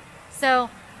salad. So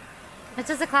it's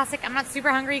just a classic. I'm not super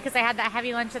hungry because I had that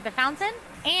heavy lunch at the fountain.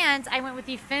 And I went with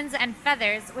the Fins and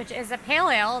Feathers, which is a pale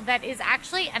ale that is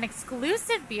actually an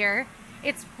exclusive beer.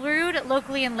 It's brewed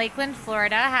locally in Lakeland,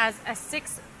 Florida, has a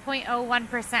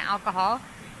 6.01% alcohol,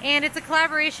 and it's a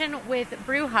collaboration with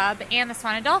Brew Hub and the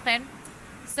Swan and Dolphin.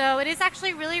 So it is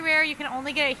actually really rare. You can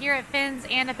only get it here at Finn's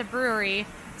and at the brewery.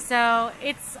 So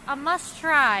it's a must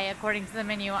try according to the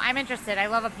menu. I'm interested. I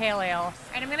love a pale ale.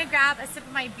 And I'm gonna grab a sip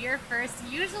of my beer first.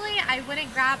 Usually I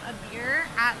wouldn't grab a beer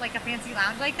at like a fancy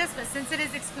lounge like this, but since it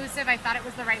is exclusive, I thought it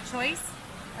was the right choice.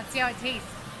 Let's see how it tastes.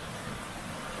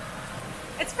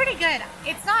 It's pretty good.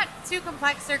 It's not too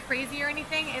complex or crazy or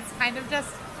anything. It's kind of just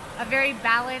a very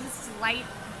balanced, light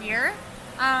beer,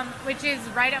 which is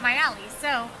right up my alley.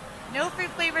 So no fruit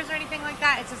flavors or anything like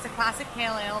that. It's just a classic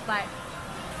pale ale, but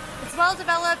it's well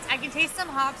developed. I can taste some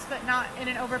hops, but not in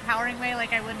an overpowering way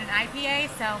like I would in an IPA.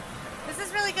 So this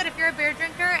is really good if you're a beer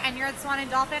drinker and you're at Swan and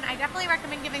Dolphin. I definitely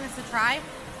recommend giving this a try,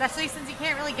 especially since you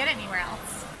can't really get it anywhere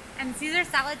else. And Caesar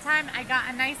salad time, I got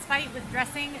a nice bite with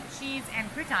dressing, cheese, and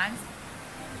croutons.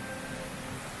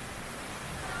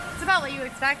 It's about what you would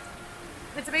expect.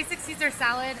 It's a basic Caesar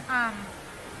salad.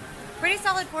 Pretty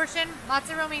solid portion, lots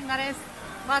of romaine lettuce,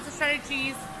 lots of shredded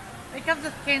cheese. It comes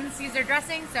with Finn's Caesar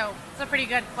dressing, so it's a pretty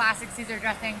good classic Caesar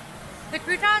dressing. The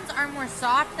croutons are more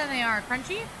soft than they are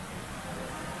crunchy,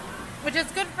 which is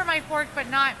good for my fork, but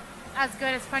not as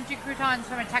good as crunchy croutons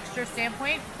from a texture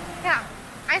standpoint. Yeah,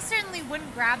 I certainly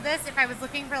wouldn't grab this if I was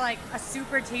looking for like a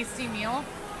super tasty meal,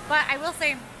 but I will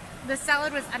say the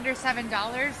salad was under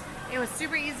 $7. It was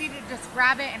super easy to just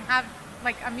grab it and have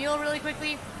like a meal really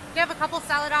quickly. They have a couple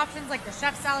salad options like the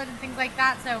chef salad and things like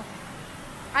that, so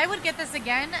I would get this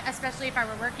again, especially if I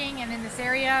were working and in this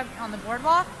area on the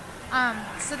boardwalk.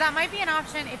 So that might be an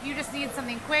option if you just need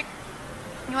something quick,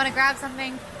 you want to grab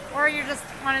something, or you just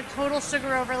want a total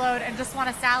sugar overload and just want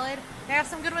a salad. They have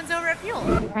some good ones over at Fuel.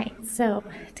 Right, so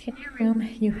to get your room,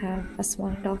 you have a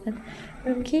Swan and Dolphin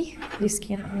room key. You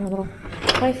scan it on a little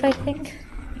Wi-Fi thing,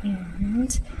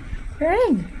 and you're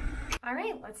in. All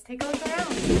right, let's take a look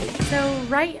around. So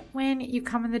right when you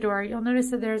come in the door, you'll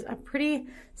notice that there's a pretty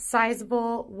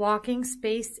sizable walking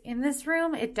space in this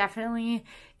room. It definitely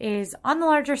is on the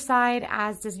larger side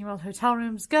as Disney World hotel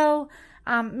rooms go.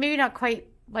 Maybe not quite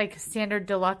like standard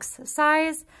deluxe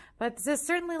size, but this is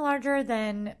certainly larger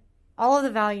than all of the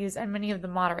values and many of the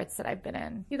moderates that I've been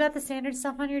in. You got the standard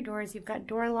stuff on your doors. You've got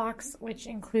door locks, which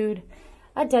include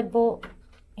a deadbolt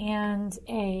and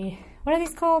a, what are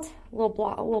these called? A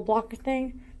little blocker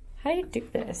thing. How do you do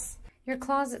this? Your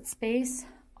closet space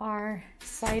are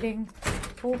sliding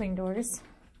folding doors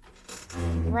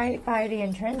right by the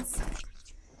entrance.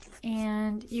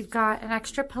 And you've got an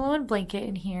extra pillow and blanket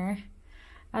in here,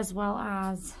 as well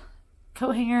as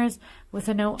coat hangers with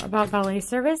a note about valet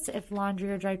service if laundry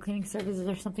or dry cleaning services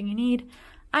are something you need,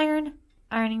 iron,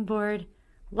 ironing board,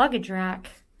 luggage rack,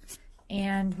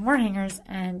 and more hangers,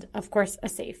 and of course a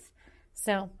safe.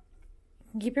 So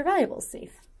you can keep your valuables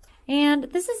safe. And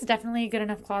this is definitely a good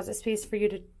enough closet space for you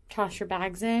to toss your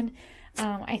bags in.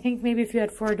 I think maybe if you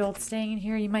had 4 adults staying in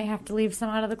here, you might have to leave some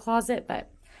out of the closet, but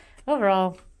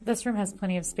overall, this room has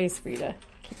plenty of space for you to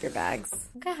keep your bags.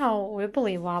 Look at how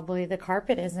wibbly wobbly the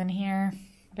carpet is in here.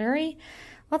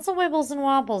 Lots of wibbles and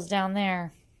wobbles down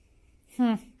there.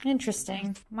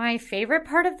 Interesting. My favorite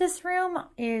part of this room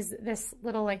is this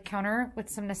little like counter with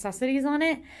some necessities on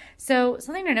it. So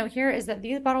something to note here is that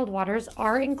these bottled waters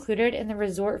are included in the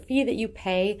resort fee that you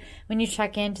pay when you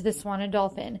check into the Swan and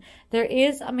Dolphin. There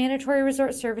is a mandatory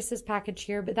resort services package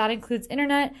here, but that includes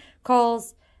internet,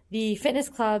 calls, the fitness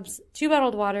clubs, 2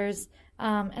 bottled waters,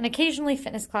 and occasionally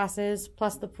fitness classes,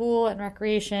 plus the pool and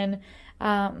recreation,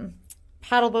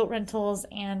 paddle boat rentals,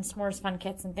 and s'mores fun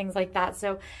kits and things like that.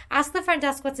 So ask the front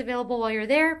desk what's available while you're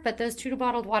there, but those 2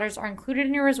 bottled waters are included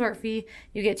in your resort fee.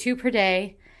 You get 2 per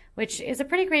day, which is a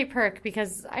pretty great perk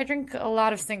because I drink a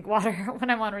lot of sink water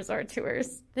when I'm on resort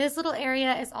tours. This little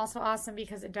area is also awesome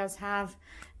because it does have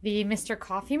the Mr.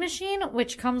 Coffee machine,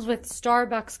 which comes with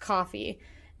Starbucks coffee.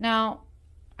 Now,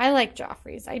 I like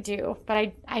Joffrey's, I do,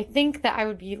 but I think that I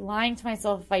would be lying to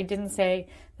myself if I didn't say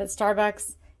that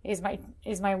Starbucks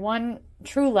is my one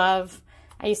true love.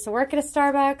 I used to work at a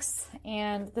Starbucks,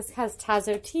 and this has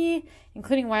Tazo tea,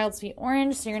 including wild sweet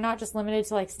orange, so you're not just limited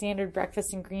to like standard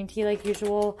breakfast and green tea like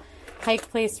usual. Pike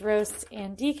Place roast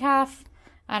and decaf.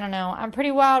 I don't know. I'm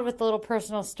pretty wild with the little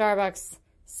personal Starbucks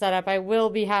setup. I will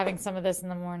be having some of this in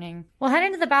the morning. We'll head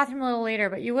into the bathroom a little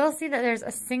later, but you will see that there's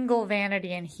a single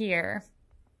vanity in here,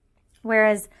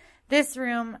 whereas this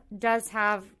room does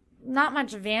have not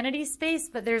much vanity space,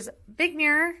 but there's a big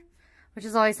mirror, which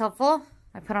is always helpful.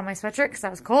 I put on my sweatshirt because I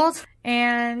was cold.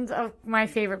 And my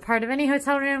favorite part of any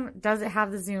hotel room, does it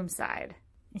have the zoom side?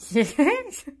 It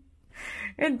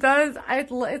does.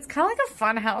 It's kind of like a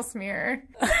funhouse mirror.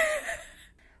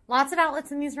 Lots of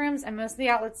outlets in these rooms, and most of the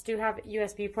outlets do have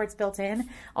USB ports built in.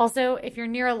 Also, if you're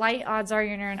near a light, odds are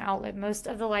you're near an outlet. Most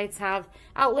of the lights have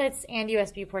outlets and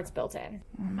USB ports built in.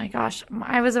 Oh my gosh,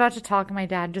 I was about to talk and my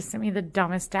dad just sent me the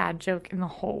dumbest dad joke in the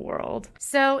whole world.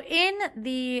 So in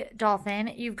the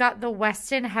Dolphin, you've got the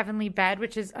Westin Heavenly Bed,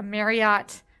 which is a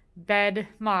Marriott bed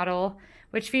model,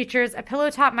 which features a pillow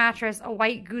top mattress, a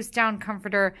white goose down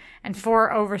comforter, and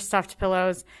 4 overstuffed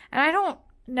pillows. And I don't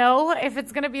know if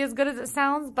it's going to be as good as it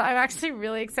sounds, but I'm actually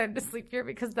really excited to sleep here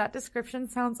because that description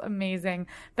sounds amazing.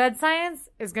 Bed science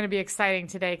is going to be exciting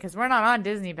today because we're not on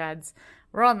Disney beds.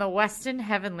 We're on the Westin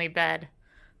Heavenly Bed.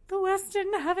 The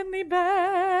Westin Heavenly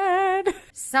Bed.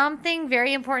 Something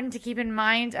very important to keep in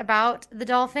mind about the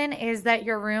Dolphin is that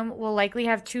your room will likely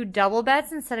have 2 double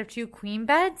beds instead of 2 queen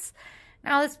beds.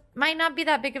 Now, this might not be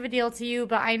that big of a deal to you,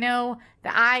 but I know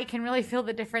that I can really feel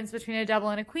the difference between a double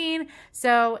and a queen.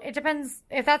 So it depends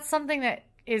if that's something that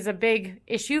is a big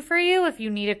issue for you. If you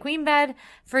need a queen bed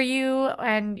for you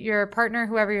and your partner,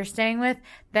 whoever you're staying with,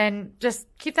 then just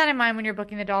keep that in mind when you're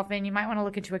booking the Dolphin. You might want to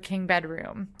look into a king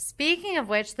bedroom. Speaking of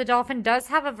which, the Dolphin does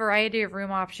have a variety of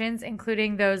room options,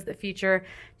 including those that feature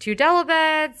 2 double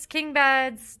beds, king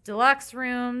beds, deluxe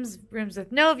rooms, rooms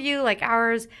with no view like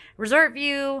ours, resort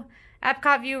view,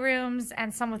 EPCOT view rooms,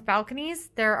 and some with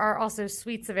balconies. There are also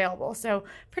suites available. So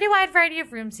pretty wide variety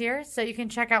of rooms here. So you can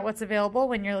check out what's available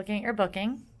when you're looking at your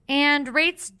booking. And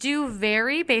rates do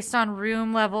vary based on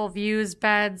room level, views,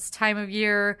 beds, time of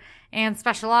year, and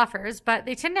special offers. But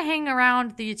they tend to hang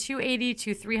around the $280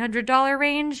 to $300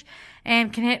 range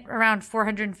and can hit around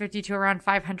 $450 to around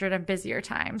 $500 on busier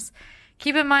times.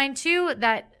 Keep in mind too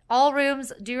that all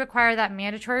rooms do require that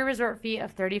mandatory resort fee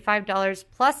of $35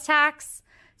 plus tax.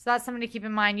 So that's something to keep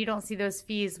in mind. You don't see those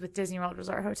fees with Disney World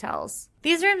Resort hotels.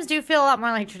 These rooms do feel a lot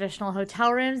more like traditional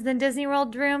hotel rooms than Disney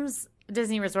World rooms,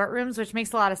 Disney Resort rooms, which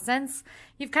makes a lot of sense.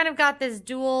 You've kind of got this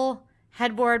dual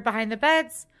headboard behind the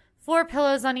beds, 4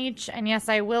 pillows on each. And yes,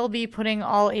 I will be putting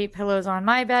all 8 pillows on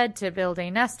my bed to build a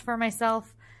nest for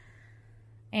myself.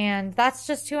 And that's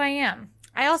just who I am.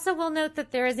 I also will note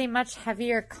that there is a much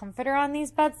heavier comforter on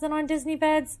these beds than on Disney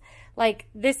beds. Like,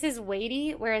 this is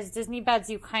weighty, whereas Disney beds,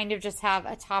 you kind of just have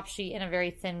a top sheet and a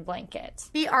very thin blanket.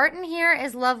 The art in here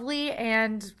is lovely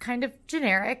and kind of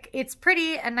generic. It's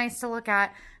pretty and nice to look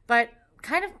at, but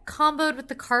kind of comboed with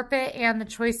the carpet and the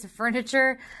choice of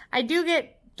furniture, I do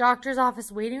get doctor's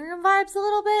office waiting room vibes a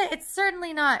little bit. It's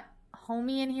certainly not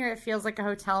homey in here. It feels like a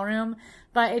hotel room,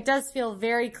 but it does feel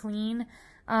very clean.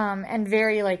 And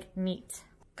very like neat.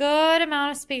 Good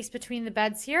amount of space between the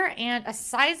beds here and a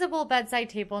sizable bedside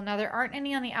table. Now there aren't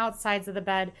any on the outsides of the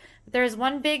bed, but there's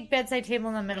one big bedside table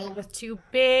in the middle with 2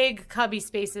 big cubby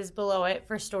spaces below it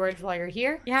for storage while you're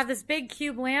here. You have this big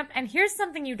cube lamp, and here's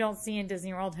something you don't see in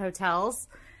Disney World hotels.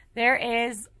 There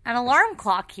is an alarm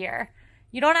clock here.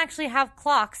 You don't actually have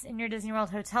clocks in your Disney World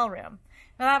hotel room.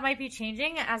 Now that might be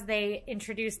changing as they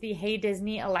introduce the Hey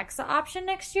Disney Alexa option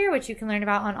next year, which you can learn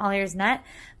about on AllEars.net.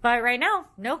 But right now,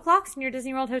 no clocks in your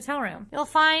Disney World hotel room. You'll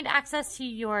find access to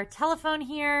your telephone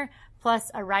here,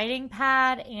 plus a writing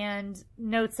pad and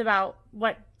notes about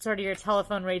what sort of your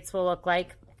telephone rates will look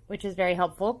like, which is very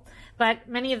helpful. But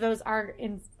many of those are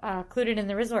included in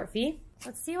the resort fee.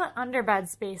 Let's see what underbed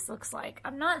space looks like.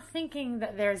 I'm not thinking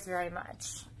that there's very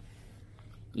much.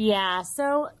 Yeah,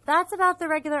 so that's about the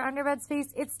regular underbed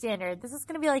space. It's standard. This is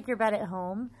going to be like your bed at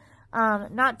home.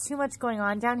 Not too much going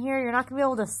on down here. You're not going to be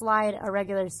able to slide a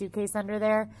regular suitcase under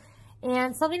there.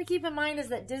 And something to keep in mind is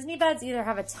that Disney beds either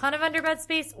have a ton of underbed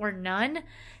space or none.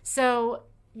 So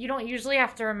you don't usually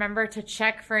have to remember to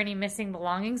check for any missing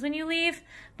belongings when you leave.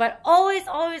 But always,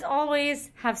 always, always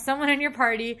have someone in your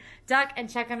party duck and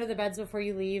check under the beds before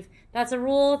you leave. That's a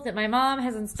rule that my mom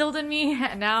has instilled in me,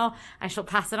 and now I shall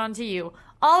pass it on to you.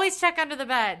 Always check under the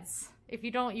beds. If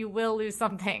you don't, you will lose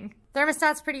something.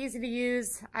 Thermostat's pretty easy to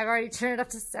use. I've already turned it up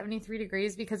to 73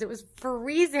 degrees because it was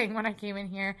freezing when I came in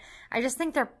here. I just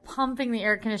think they're pumping the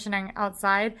air conditioning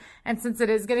outside, and since it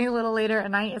is getting a little later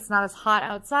at night, it's not as hot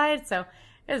outside, so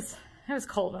it was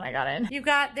cold when I got in. You've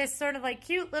got this sort of like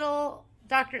cute little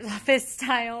doctor's office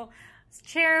style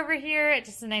chair over here. It's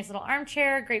just a nice little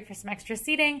armchair, great for some extra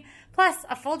seating, plus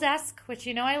a full desk, which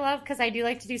you know I love because I do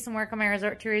like to do some work on my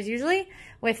resort tours usually,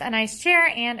 with a nice chair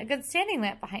and a good standing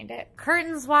lamp behind it.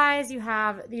 Curtains wise, you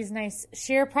have these nice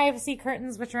sheer privacy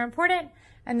curtains, which are important,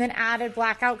 and then added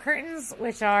blackout curtains,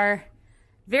 which are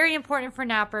very important for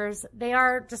nappers. They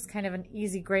are just kind of an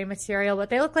easy gray material, but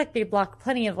they look like they block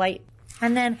plenty of light.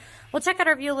 And then we'll check out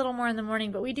our view a little more in the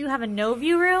morning, but we do have a no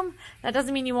view room. That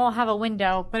doesn't mean you won't have a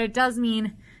window, but it does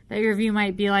mean that your view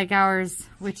might be like ours,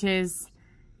 which is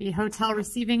the hotel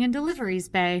receiving and deliveries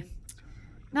bay.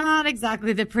 Not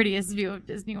exactly the prettiest view of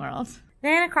Disney World.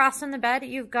 Then across from the bed,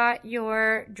 you've got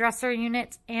your dresser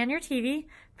unit and your TV.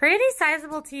 Pretty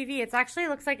sizable TV. It actually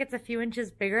looks like it's a few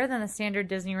inches bigger than the standard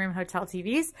Disney room hotel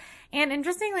TVs. And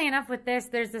interestingly enough with this,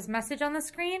 there's this message on the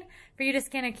screen for you to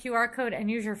scan a QR code and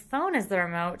use your phone as the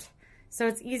remote. So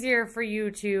it's easier for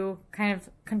you to kind of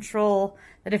control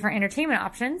the different entertainment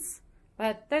options.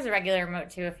 But there's a regular remote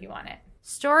too if you want it.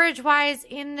 Storage-wise,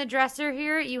 in the dresser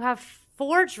here, you have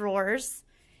 4 drawers.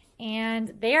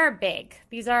 And they are big.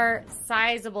 These are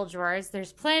sizable drawers.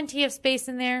 There's plenty of space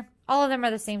in there. All of them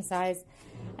are the same size.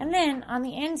 And then on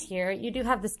the end here, you do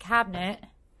have this cabinet,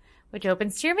 which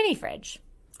opens to your mini fridge,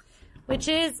 which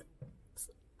is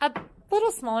a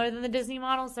little smaller than the Disney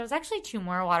models. There's actually 2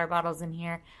 more water bottles in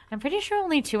here. I'm pretty sure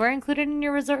only 2 are included in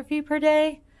your resort fee per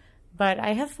day, but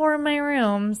I have 4 in my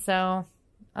room, so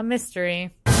a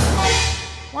mystery.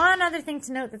 One other thing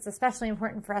to note that's especially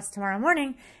important for us tomorrow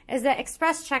morning is that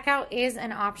express checkout is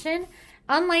an option.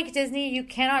 Unlike Disney, you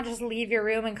cannot just leave your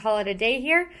room and call it a day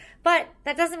here, but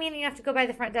that doesn't mean you have to go by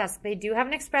the front desk. They do have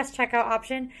an express checkout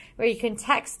option where you can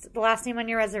text the last name on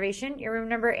your reservation, your room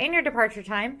number, and your departure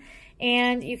time,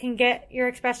 and you can get your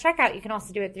express checkout. You can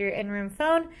also do it through your in-room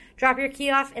phone, drop your key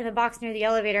off in the box near the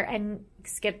elevator, and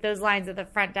skip those lines at the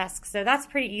front desk. So that's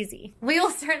pretty easy. We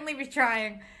will certainly be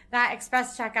trying that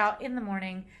express checkout in the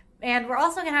morning. And we're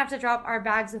also going to have to drop our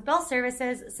bags with bell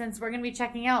services since we're going to be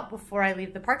checking out before I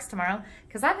leave the parks tomorrow,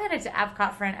 because I'm headed to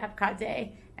EPCOT for an EPCOT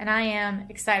day, and I am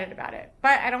excited about it.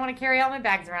 But I don't want to carry all my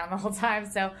bags around the whole time,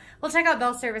 so we'll check out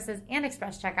bell services and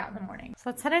express checkout in the morning. So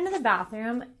let's head into the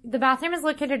bathroom. The bathroom is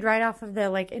located right off of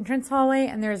the entrance hallway,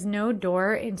 and there's no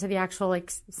door into the actual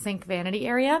sink vanity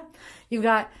area. You've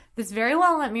got this very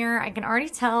well-lit mirror. I can already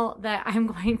tell that I'm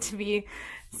going to be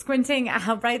squinting at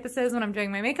how bright this is when I'm doing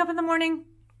my makeup in the morning.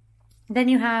 Then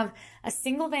you have a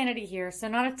single vanity here, so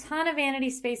not a ton of vanity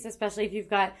space, especially if you've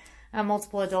got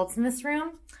multiple adults in this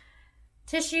room.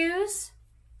 Tissues,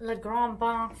 Le Grand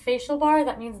Bain facial bar,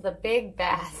 that means the big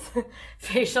bath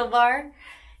facial bar,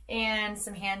 and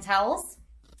some hand towels.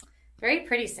 Very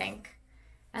pretty sink.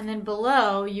 And then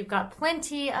below, you've got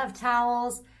plenty of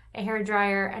towels, a hair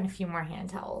dryer, and a few more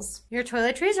hand towels. Your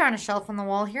toiletries are on a shelf on the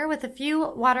wall here with a few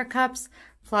water cups,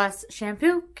 plus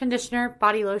shampoo, conditioner,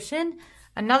 body lotion,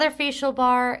 another facial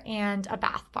bar, and a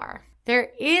bath bar.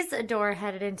 There is a door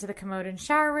headed into the commode and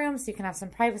shower room, so you can have some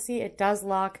privacy. It does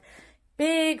lock.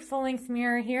 Big full-length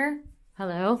mirror here.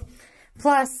 Hello.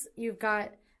 Plus, you've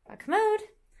got a commode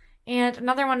and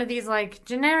another one of these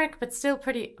generic but still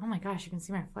pretty, oh my gosh, you can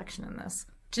see my reflection in this.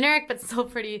 Generic but still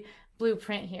pretty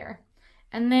blueprint here.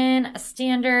 And then a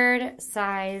standard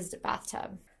sized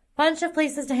bathtub. Bunch of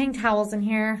places to hang towels in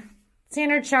here.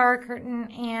 Standard shower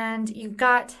curtain, and you've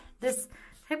got this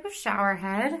type of shower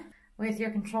head with your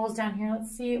controls down here.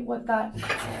 Let's see what that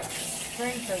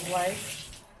strength is like.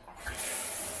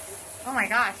 Oh my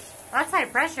gosh, that's high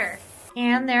pressure.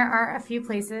 And there are a few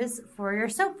places for your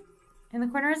soap in the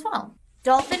corner as well.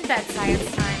 Dolphin bed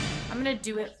science time. I'm gonna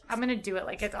do it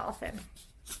like a dolphin.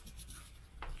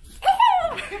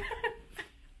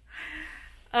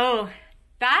 Oh,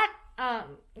 that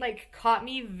like caught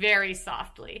me very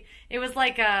softly. It was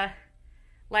like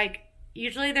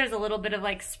usually there's a little bit of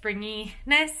like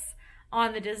springiness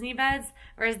on the Disney beds,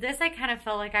 whereas this I kind of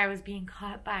felt like I was being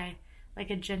caught by like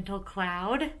a gentle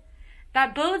cloud.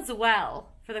 That bodes well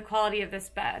for the quality of this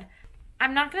bed.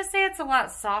 I'm not going to say it's a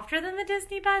lot softer than the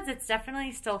Disney beds. It's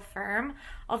definitely still firm,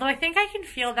 although I think I can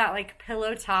feel that like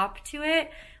pillow top to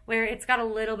it where it's got a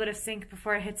little bit of sink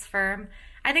before it hits firm.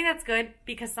 I think that's good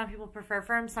because some people prefer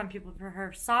firm, some people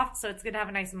prefer soft, so it's good to have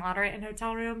a nice moderate in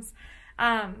hotel rooms.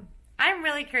 I'm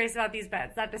really curious about these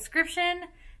beds. That description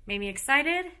made me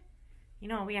excited. You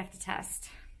know what we have to test?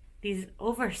 These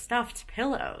overstuffed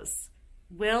pillows.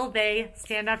 Will they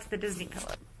stand up to the Disney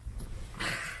pillow?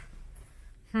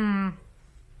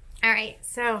 All right,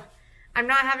 so I'm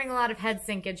not having a lot of head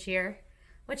sinkage here,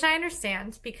 which I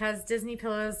understand because Disney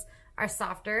pillows are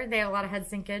softer. They have a lot of head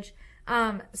sinkage.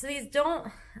 So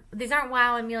these aren't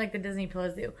wowing me like the Disney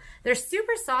pillows do. They're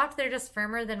super soft. They're just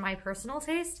firmer than my personal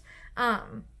taste.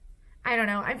 I don't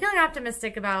know. I'm feeling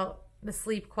optimistic about the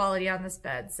sleep quality on this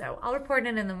bed, so I'll report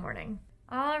it in the morning.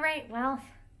 All right, well,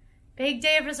 big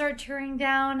day of resort touring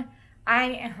down. I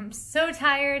am so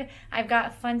tired. I've got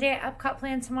a fun day at EPCOT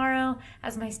planned tomorrow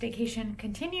as my staycation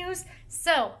continues.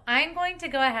 So I'm going to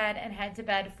go ahead and head to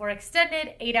bed for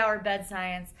extended 8-hour bed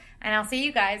science, and I'll see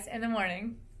you guys in the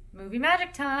morning. Movie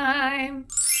magic time.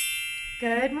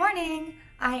 Good morning.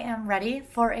 I am ready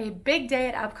for a big day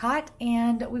at EPCOT,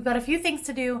 and we've got a few things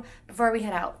to do before we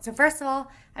head out. So first of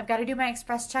all, I've got to do my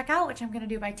express checkout, which I'm going to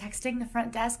do by texting the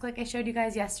front desk like I showed you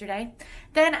guys yesterday.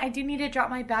 Then I do need to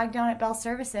drop my bag down at Bell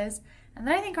Services, and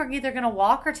then I think we're either going to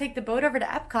walk or take the boat over to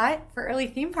EPCOT for early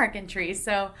theme park entries,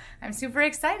 so I'm super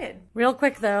excited. Real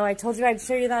quick though, I told you I'd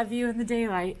show you that view in the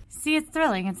daylight. See, it's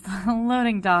thrilling. It's the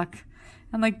loading dock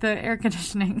and like the air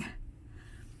conditioning.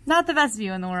 Not the best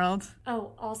view in the world.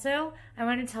 Oh, also, I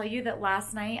want to tell you that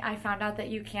last night I found out that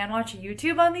you can watch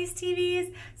YouTube on these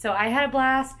TVs, so I had a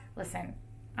blast. Listen,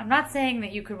 I'm not saying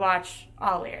that you could watch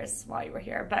AllEars while you were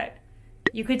here, but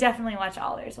you could definitely watch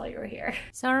AllEars while you were here.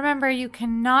 So remember, you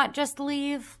cannot just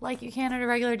leave like you can at a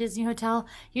regular Disney hotel.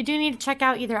 You do need to check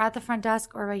out either at the front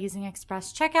desk or by using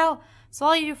Express Checkout. So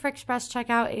all you do for Express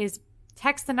Checkout is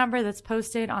text the number that's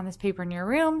posted on this paper in your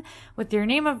room with your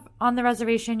name on the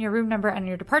reservation, your room number, and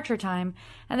your departure time.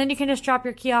 And then you can just drop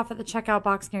your key off at the checkout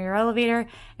box near your elevator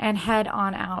and head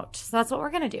on out. So that's what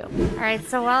we're going to do. All right,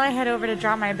 so while I head over to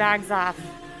drop my bags off,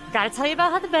 got to tell you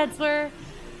about how the beds were.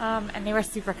 And they were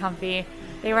super comfy.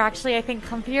 They were actually, I think,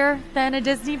 comfier than a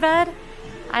Disney bed.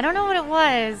 I don't know what it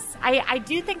was. I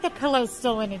do think the pillows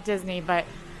still went at Disney, but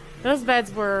those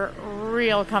beds were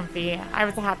real comfy. I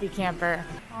was a happy camper.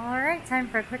 All right, time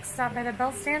for a quick stop by the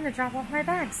Bell stand to drop off my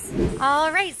bags.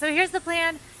 All right, so here's the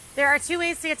plan. There are two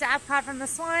ways to get to EPCOT from the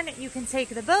Swan. You can take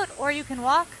the boat or you can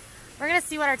walk. We're gonna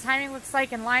see what our timing looks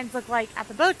like and lines look like at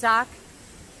the boat dock.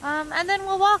 And then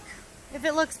we'll walk if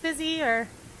it looks busy or,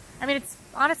 I mean, it's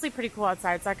honestly pretty cool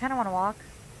outside, so I kind of want to walk.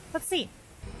 Let's see.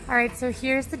 All right, so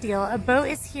here's the deal. A boat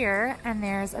is here and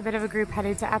there's a bit of a group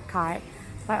headed to EPCOT,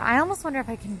 but I almost wonder if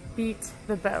I can beat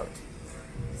the boat.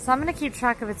 So I'm gonna keep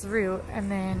track of its route and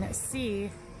then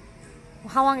see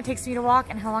how long it takes me to walk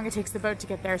and how long it takes the boat to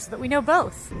get there so that we know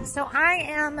both. So I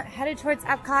am headed towards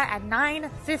EPCOT at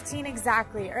 9:15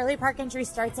 exactly. Early park entry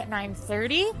starts at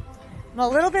 9:30. I'm a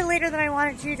little bit later than I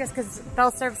wanted to just because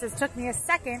Bell Services took me a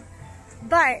second,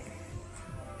 but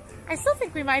I still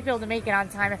think we might be able to make it on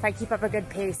time if I keep up a good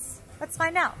pace. Let's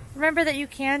find out. Remember that you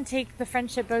can take the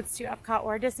friendship boats to EPCOT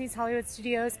or Disney's Hollywood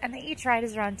Studios, and each ride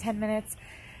is around 10 minutes.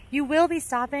 You will be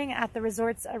stopping at the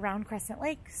resorts around Crescent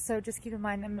Lake, so just keep in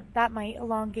mind that might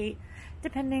elongate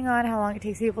depending on how long it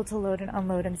takes people to load and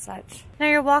unload and such. Now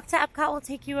your walk to EPCOT will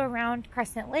take you around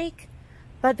Crescent Lake,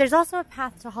 but there's also a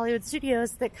path to Hollywood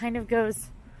Studios that kind of goes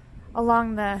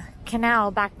along the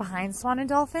canal back behind Swan and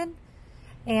Dolphin,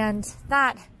 and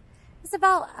that is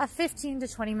about a 15 to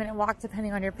 20 minute walk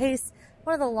depending on your pace.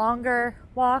 One of the longer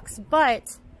walks,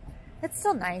 but it's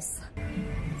still nice.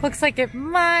 Looks like it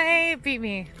might beat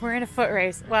me. We're in a foot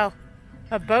race. Well,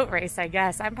 a boat race, I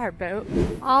guess. I'm part boat.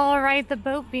 All right, the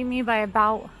boat beat me by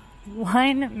about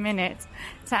 1 minute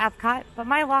to EPCOT, but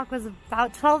my walk was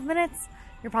about 12 minutes.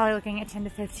 You're probably looking at 10 to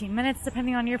 15 minutes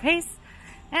depending on your pace.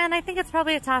 And I think it's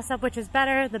probably a toss-up which is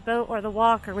better, the boat or the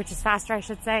walk, or which is faster, I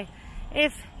should say.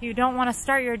 If you don't want to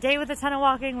start your day with a ton of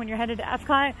walking when you're headed to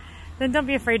EPCOT, then don't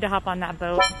be afraid to hop on that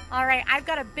boat. All right, I've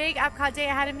got a big Epcot day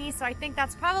ahead of me, so I think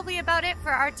that's probably about it for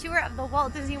our tour of the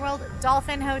Walt Disney World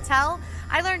Dolphin Hotel.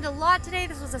 I learned a lot today.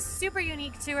 This was a super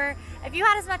unique tour. If you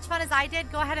had as much fun as I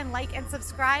did, go ahead and like and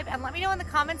subscribe, and let me know in the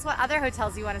comments what other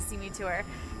hotels you want to see me tour.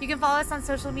 You can follow us on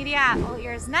social media at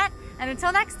AllEars.net, and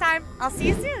until next time, I'll see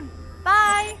you soon.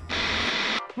 Bye!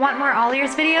 Want more All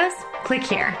Ears videos? Click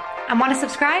here. And want to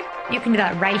subscribe? You can do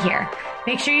that right here.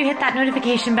 Make sure you hit that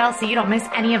notification bell so you don't miss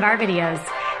any of our videos.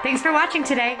 Thanks for watching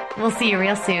today. We'll see you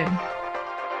real soon.